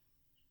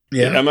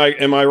 Yeah.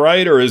 Am I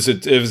right, or is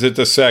it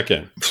the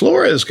second?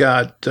 Flores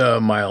got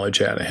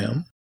mileage out of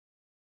him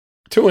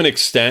to an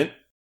extent.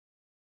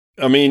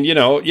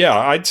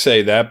 I'd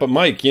say that. But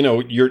Mike,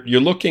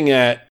 you're looking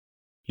at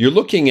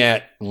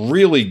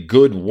really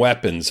good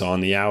weapons on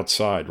the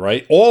outside,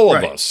 right? All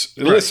of us.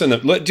 Right. Listen,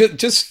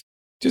 just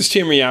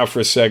hear me out for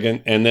a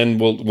second, and then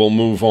we'll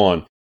move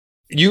on.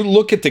 You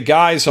look at the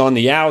guys on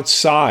the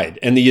outside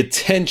and the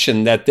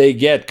attention that they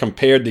get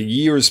compared to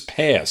years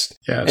past.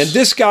 Yes. And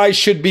this guy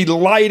should be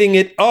lighting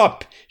it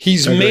up.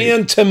 He's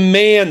man to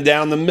man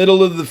down the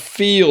middle of the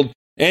field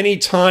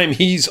anytime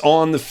he's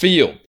on the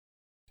field.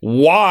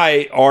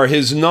 Why are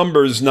his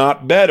numbers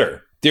not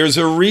better? There's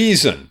a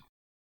reason.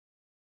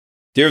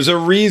 There's a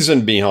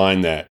reason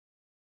behind that.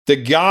 The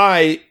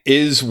guy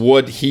is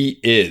what he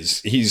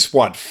is. He's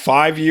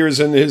 5 years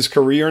into his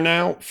career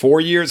now? 4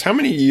 years? How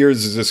many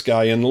years is this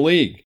guy in the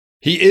league?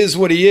 He is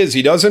what he is.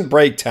 He doesn't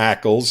break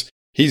tackles.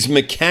 He's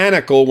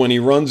mechanical when he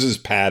runs his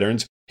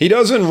patterns. He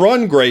doesn't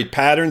run great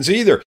patterns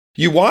either.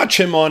 You watch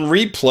him on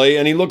replay,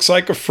 and he looks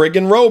like a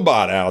friggin'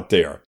 robot out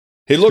there.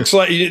 He looks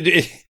like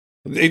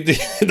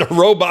the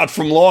robot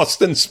from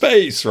Lost in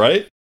Space,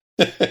 right?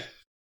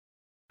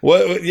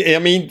 Well, I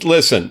mean,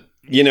 listen,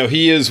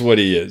 he is what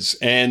he is,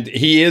 and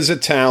he is a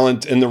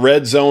talent in the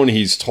red zone.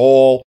 He's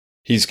tall.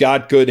 He's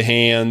got good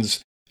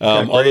hands.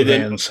 Other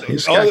than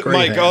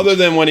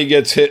when he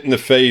gets hit in the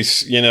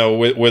face,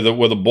 with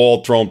a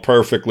ball thrown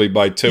perfectly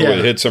by Tua,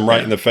 it hits him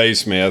right in the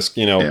face mask,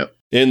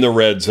 in the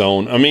red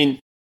zone. I mean,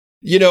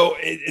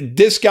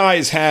 this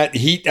guy's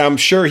I'm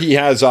sure he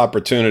has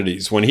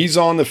opportunities. When he's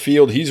on the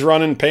field, he's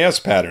running pass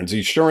patterns.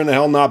 He's sure in the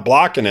hell not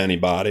blocking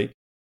anybody.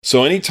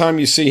 So anytime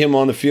you see him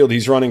on the field,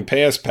 he's running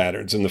pass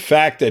patterns. And the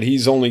fact that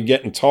he's only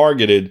getting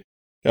targeted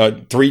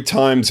 3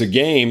 times a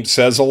game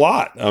says a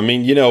lot. I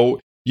mean,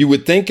 you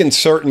would think in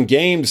certain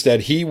games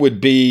that he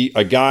would be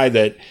a guy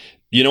that,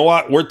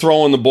 we're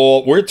throwing the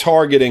ball, we're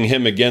targeting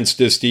him against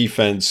this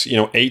defense,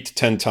 8 to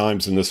 10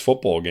 times in this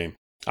football game.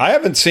 I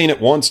haven't seen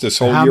it once this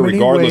whole year,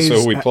 regardless of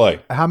who we play.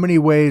 How many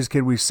ways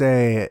can we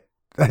say,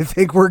 I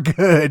think we're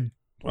good?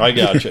 I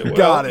got you. Well,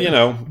 got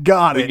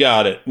it. We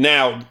got it.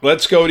 Now,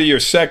 let's go to your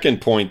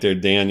second point there,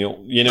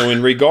 Daniel.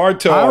 In regard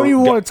to I don't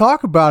even want to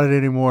talk about it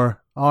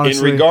anymore,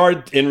 honestly.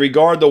 In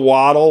regard to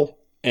Waddle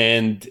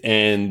and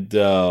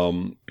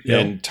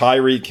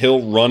Tyreek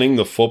Hill running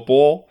the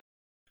football,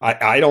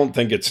 I don't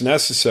think it's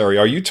necessary.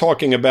 Are you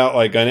talking about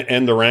like an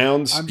end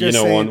arounds,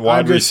 on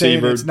wide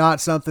receiver? It's not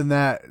something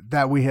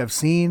that we have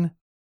seen.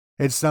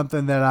 It's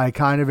something that I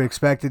kind of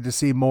expected to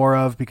see more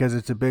of because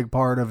it's a big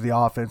part of the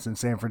offense in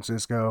San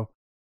Francisco.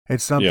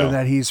 It's something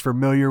that he's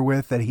familiar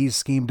with, that he's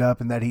schemed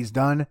up and that he's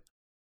done.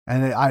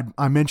 And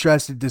I'm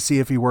interested to see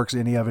if he works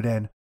any of it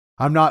in.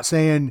 I'm not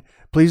saying,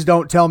 please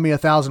don't tell me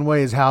 1,000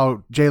 ways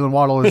how Jalen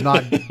Waddle is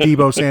not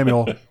Deebo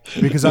Samuel,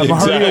 because I'm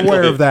already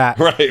aware of that.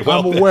 Right. Well,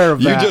 I'm aware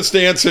of that. You just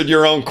answered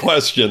your own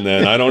question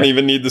then. I don't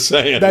even need to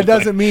say anything. That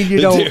doesn't mean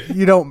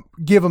you don't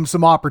give them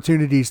some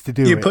opportunities to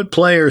do it. You put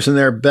players in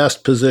their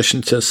best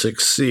position to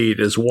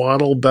succeed. Is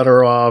Waddle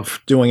better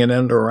off doing an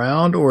end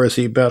around, or is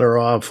he better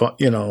off,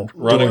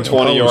 running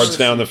 20 yards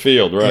down the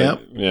field, right?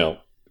 Yep. Yeah,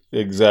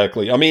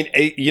 exactly. I mean,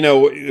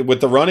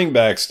 with the running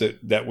backs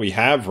that we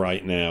have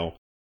right now,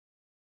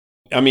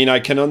 I mean, I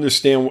can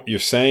understand what you're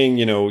saying.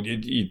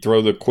 You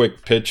throw the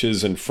quick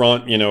pitches in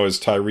front, as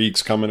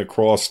Tyreek's coming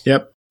across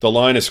the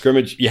line of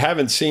scrimmage. You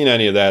haven't seen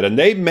any of that. And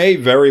they may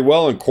very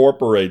well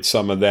incorporate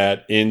some of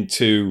that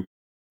into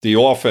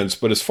the offense.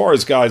 But as far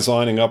as guys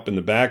lining up in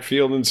the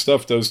backfield and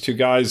stuff, those two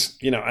guys,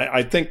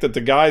 I think that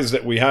the guys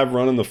that we have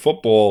running the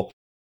football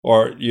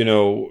are,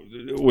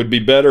 would be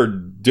better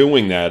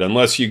doing that,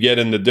 unless you get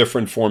into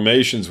different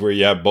formations where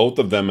you have both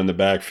of them in the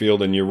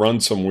backfield and you run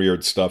some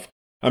weird stuff.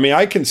 I mean,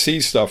 I can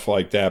see stuff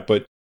like that,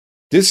 but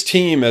this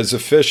team, as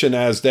efficient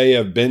as they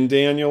have been,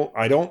 Daniel,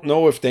 I don't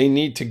know if they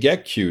need to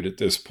get cute at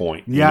this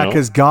point. Yeah,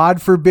 because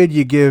God forbid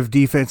you give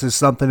defenses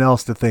something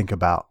else to think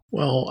about.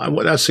 Well,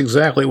 that's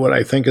exactly what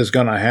I think is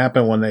going to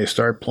happen when they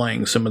start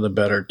playing some of the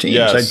better teams.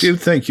 Yes. I do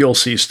think you'll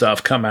see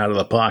stuff come out of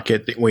the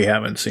pocket that we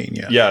haven't seen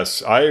yet.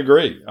 Yes, I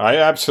agree. I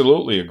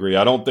absolutely agree.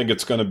 I don't think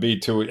it's going to be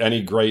to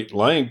any great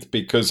length,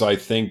 because I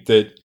think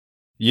that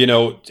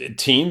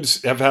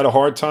teams have had a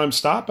hard time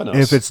stopping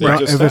us. If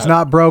it's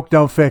not broke,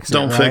 don't fix it.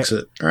 Don't fix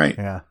it. Right.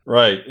 Yeah.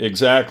 Right.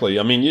 Exactly.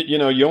 I mean,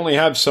 you only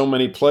have so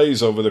many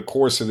plays over the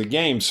course of the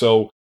game.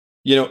 So,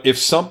 if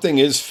something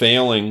is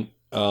failing,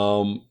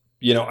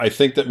 I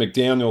think that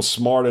McDaniel's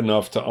smart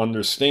enough to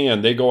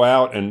understand. They go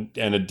out and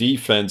a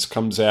defense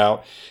comes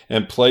out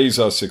and plays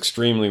us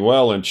extremely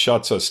well and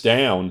shuts us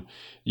down.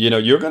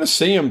 You're going to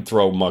see him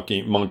throw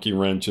monkey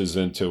wrenches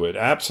into it.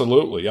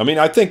 Absolutely. I mean,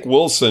 I think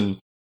Wilson,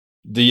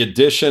 the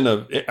addition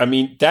of,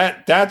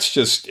 that's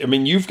just,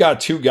 you've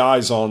got two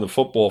guys on the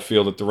football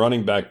field at the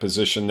running back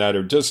position that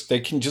are they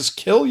can just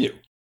kill you.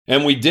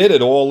 And we did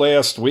it all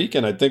last week,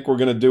 and I think we're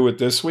going to do it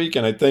this week.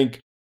 And I think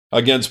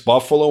against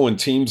Buffalo and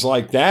teams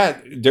like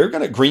that,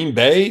 Green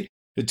Bay,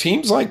 the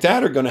teams like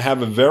that are going to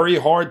have a very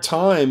hard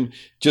time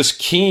just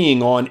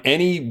keying on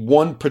any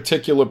one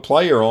particular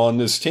player on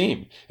this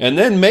team. And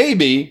then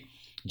maybe,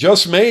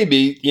 just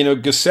maybe,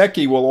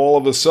 Gesicki will all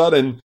of a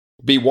sudden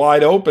be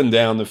wide open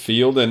down the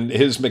field, and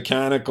his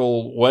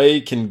mechanical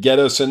way can get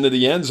us into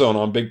the end zone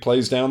on big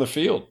plays down the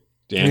field.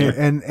 Daniel.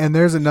 And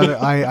there's another,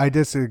 I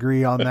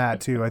disagree on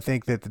that too. I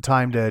think that the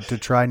time to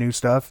try new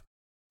stuff,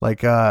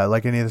 like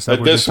any of the stuff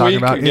we're just talking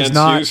about, is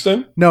not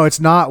Houston? No,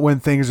 it's not when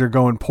things are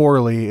going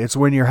poorly. It's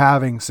when you're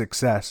having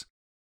success.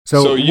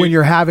 So when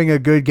you're having a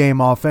good game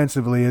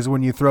offensively is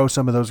when you throw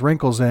some of those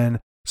wrinkles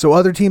in. So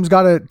other teams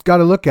got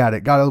to look at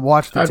it, got to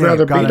watch the tape. I'd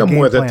rather beat them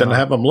with it than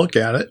have them look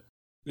at it.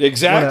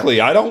 Exactly.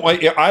 I don't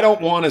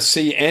want to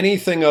see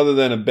anything other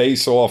than a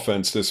base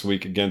offense this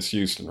week against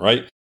Houston,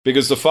 right?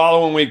 Because the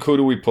following week, who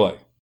do we play?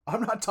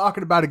 I'm not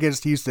talking about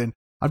against Houston.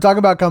 I'm talking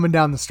about coming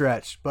down the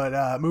stretch.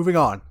 But moving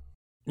on.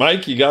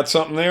 Mike, you got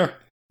something there?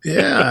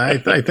 Yeah,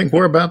 I think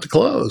we're about to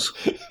close.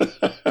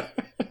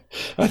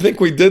 I think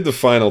we did the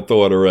final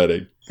thought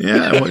already.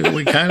 Yeah,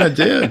 we kind of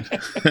did.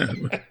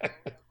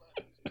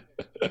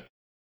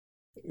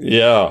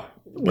 Yeah.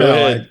 Go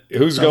ahead.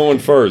 Who's going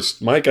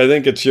first? Mike, I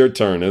think it's your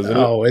turn, isn't it?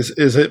 Oh,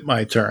 is it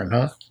my turn,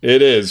 huh?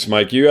 It is,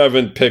 Mike. You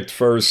haven't picked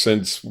first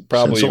since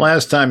the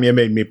last time you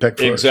made me pick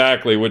first.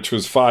 Exactly, which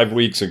was 5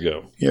 weeks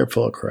ago. You're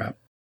full of crap.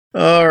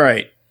 All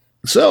right.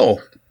 So,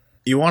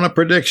 you want a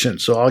prediction,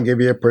 so I'll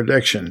give you a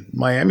prediction.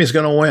 Miami's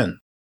going to win.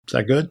 Is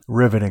that good?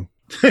 Riveting.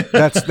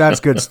 That's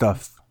good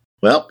stuff.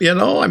 Well,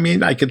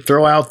 I could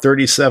throw out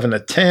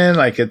 37-10.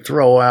 I could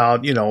throw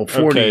out,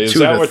 42-3. Okay, is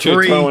that what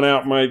you're throwing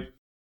out, Mike?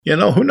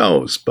 Who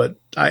knows? But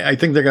I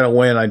think they're going to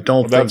win.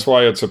 That's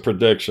why it's a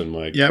prediction,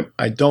 Mike. Yep.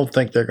 I don't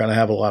think they're going to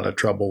have a lot of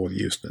trouble with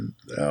Houston.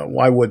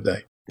 Why would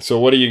they? So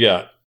what do you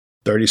got?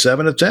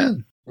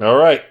 37-10. All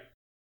right.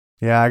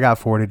 Yeah, I got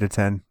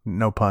 40-10.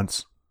 No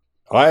punts.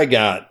 I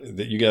got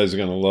that. You guys are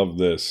going to love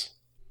this.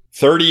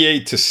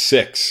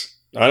 38-6.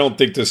 I don't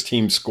think this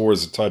team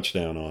scores a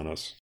touchdown on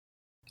us.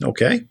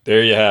 Okay.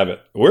 There you have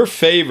it. We're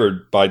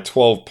favored by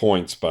 12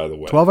 points, by the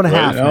way.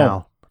 12.5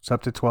 now. It's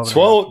up to 12.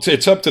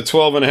 It's up to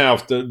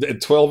 12.5.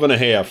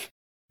 12.5.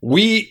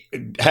 We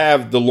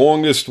have the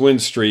longest win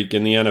streak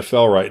in the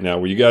NFL right now.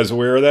 Were you guys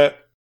aware of that?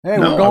 Hey,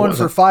 we're going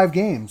for 5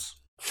 games.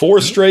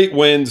 4 straight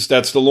wins.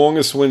 That's the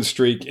longest win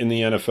streak in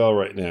the NFL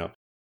right now.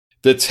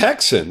 The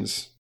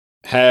Texans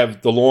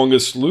have the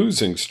longest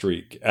losing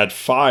streak at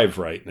 5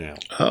 right now.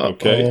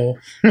 Okay.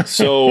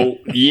 So,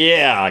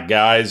 yeah,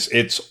 guys,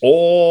 it's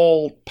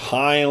all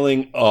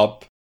piling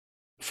up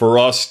for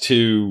us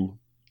to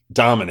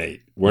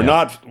dominate. We're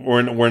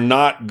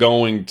not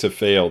going to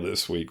fail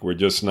this week. We're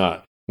just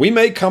not. We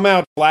may come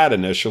out flat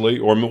initially,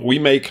 or we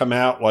may come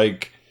out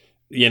like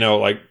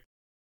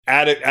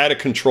out of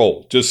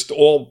control. Just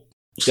all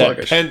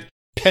that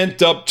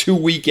pent up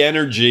 2-week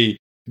energy,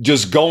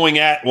 just going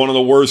at one of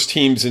the worst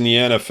teams in the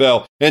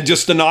NFL and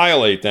just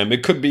annihilate them.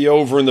 It could be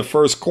over in the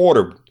first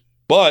quarter,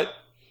 but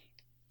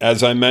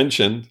as I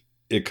mentioned,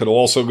 it could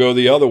also go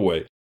the other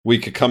way. We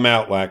could come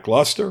out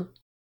lackluster.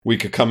 We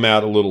could come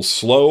out a little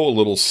slow, a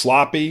little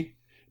sloppy,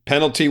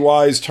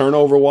 penalty-wise,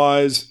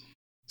 turnover-wise.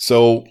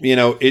 So,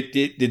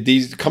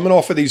 these coming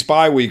off of these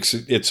bye weeks,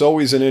 it's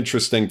always an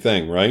interesting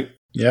thing, right?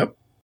 Yep.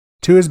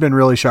 Tua's been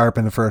really sharp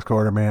in the first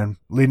quarter, man.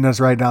 Leading us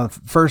right down the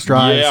first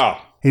drive. Yeah.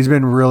 He's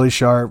been really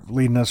sharp,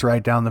 leading us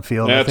right down the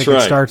field. That's I think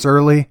right. It starts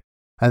early.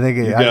 I think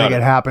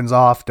it happens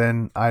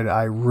often.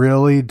 I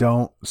really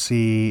don't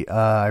see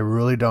a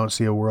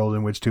world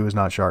in which Tua is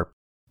not sharp.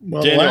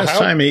 Well, Daniel, last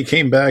time he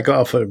came back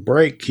off a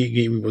break,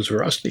 he was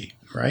rusty,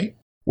 right?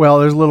 Well,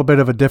 there's a little bit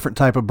of a different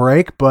type of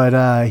break,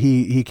 but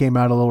he came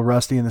out a little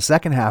rusty in the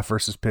second half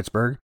versus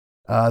Pittsburgh.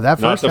 That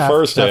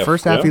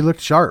first half, he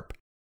looked sharp.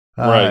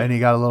 Right. And he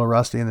got a little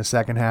rusty in the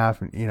second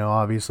half. And,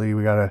 obviously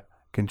we got to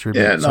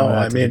contribute some of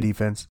that to the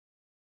defense.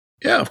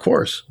 Yeah, of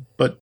course.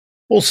 But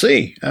we'll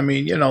see. I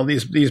mean,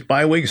 these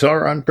bye weeks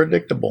are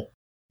unpredictable.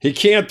 He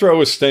can't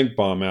throw a stink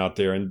bomb out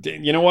there. And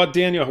you know what,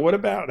 Daniel? How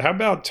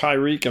about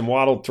Tyreek and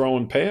Waddle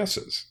throwing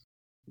passes?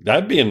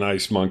 That'd be a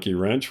nice monkey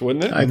wrench,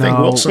 wouldn't it? I think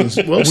Wilson's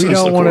we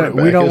don't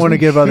want to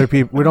give other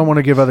people. We don't want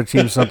to give other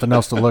teams something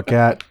else to look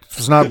at. If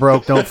it's not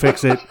broke, don't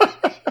fix it.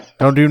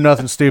 Don't do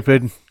nothing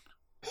stupid.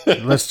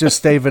 Let's just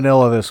stay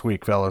vanilla this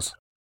week, fellas.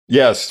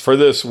 Yes, for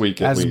this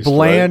week at least. As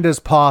bland as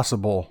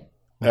possible.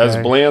 Okay? As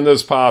bland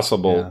as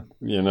possible,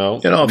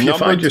 if you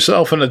find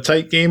yourself in a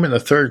tight game in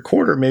the third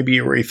quarter, maybe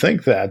you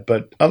rethink that.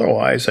 But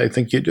otherwise, I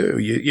think you do.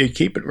 You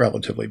keep it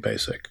relatively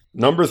basic.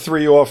 Number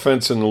 3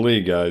 offense in the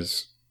league,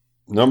 guys.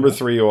 Number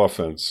 3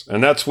 offense.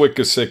 And that's with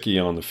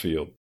Gesicki on the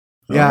field.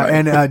 Yeah,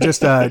 right.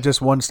 And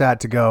just one stat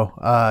to go.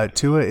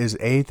 Tua is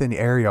 8th in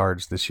air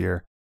yards this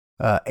year.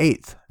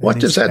 8th. What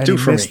does that do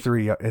for me?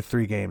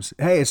 Three games.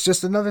 Hey, it's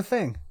just another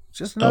thing.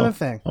 Just another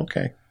thing.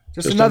 Okay.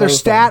 Just another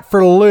stat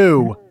for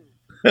Lou.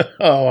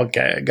 Oh,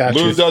 okay. I got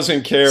you. Lou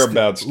doesn't care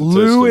about statistics.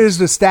 Lou is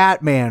the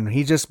stat man.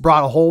 He just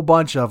brought a whole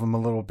bunch of them a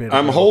little bit.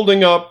 I'm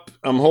holding up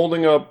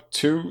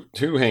two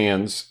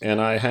hands, and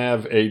I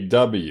have a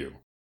W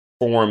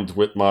formed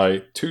with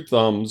my 2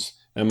 thumbs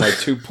and my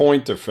 2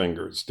 pointer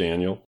fingers,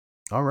 Daniel.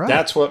 All right.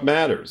 That's what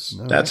matters.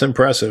 That's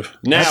impressive.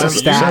 Now,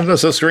 send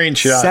us a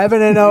screenshot.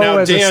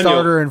 7-0 as a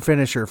starter and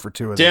finisher for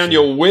 2 of them.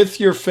 Daniel, with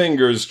your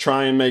fingers,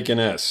 try and make an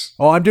S.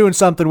 Oh, I'm doing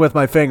something with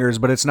my fingers,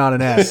 but it's not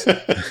an S.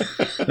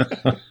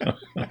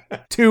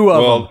 2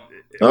 of them.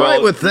 All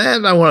right, with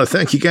that, I want to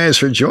thank you guys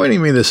for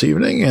joining me this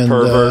evening. And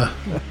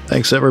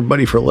thanks,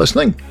 everybody, for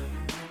listening.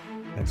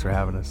 Thanks for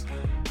having us.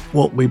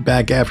 We'll be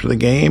back after the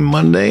game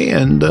Monday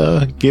and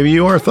give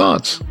you our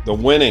thoughts. The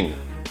winning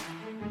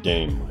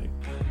game, Mike.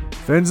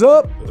 Fins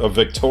up. A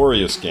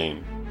victorious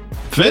game.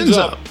 Fins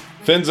up.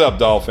 Fins up,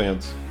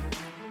 Dolphins.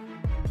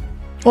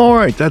 All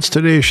right, that's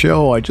today's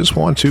show. I just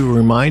want to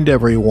remind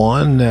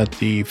everyone that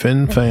the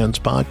Fin Fans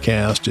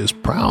podcast is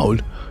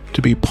proud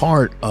to be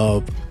part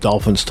of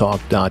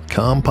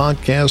DolphinsTalk.com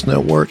podcast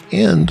network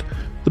and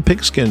the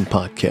Pigskin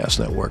Podcast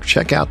Network.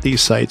 Check out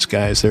these sites,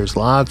 guys. There's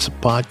lots of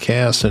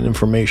podcasts and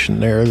information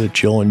there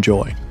that you'll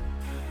enjoy.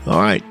 All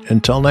right,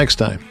 until next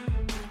time,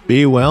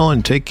 be well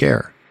and take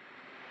care.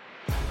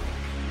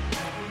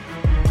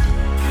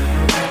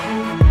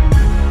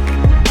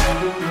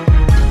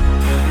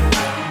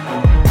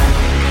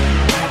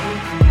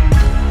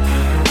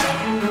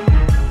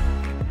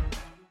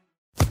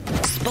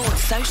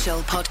 Sports Social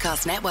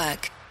Podcast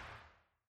Network.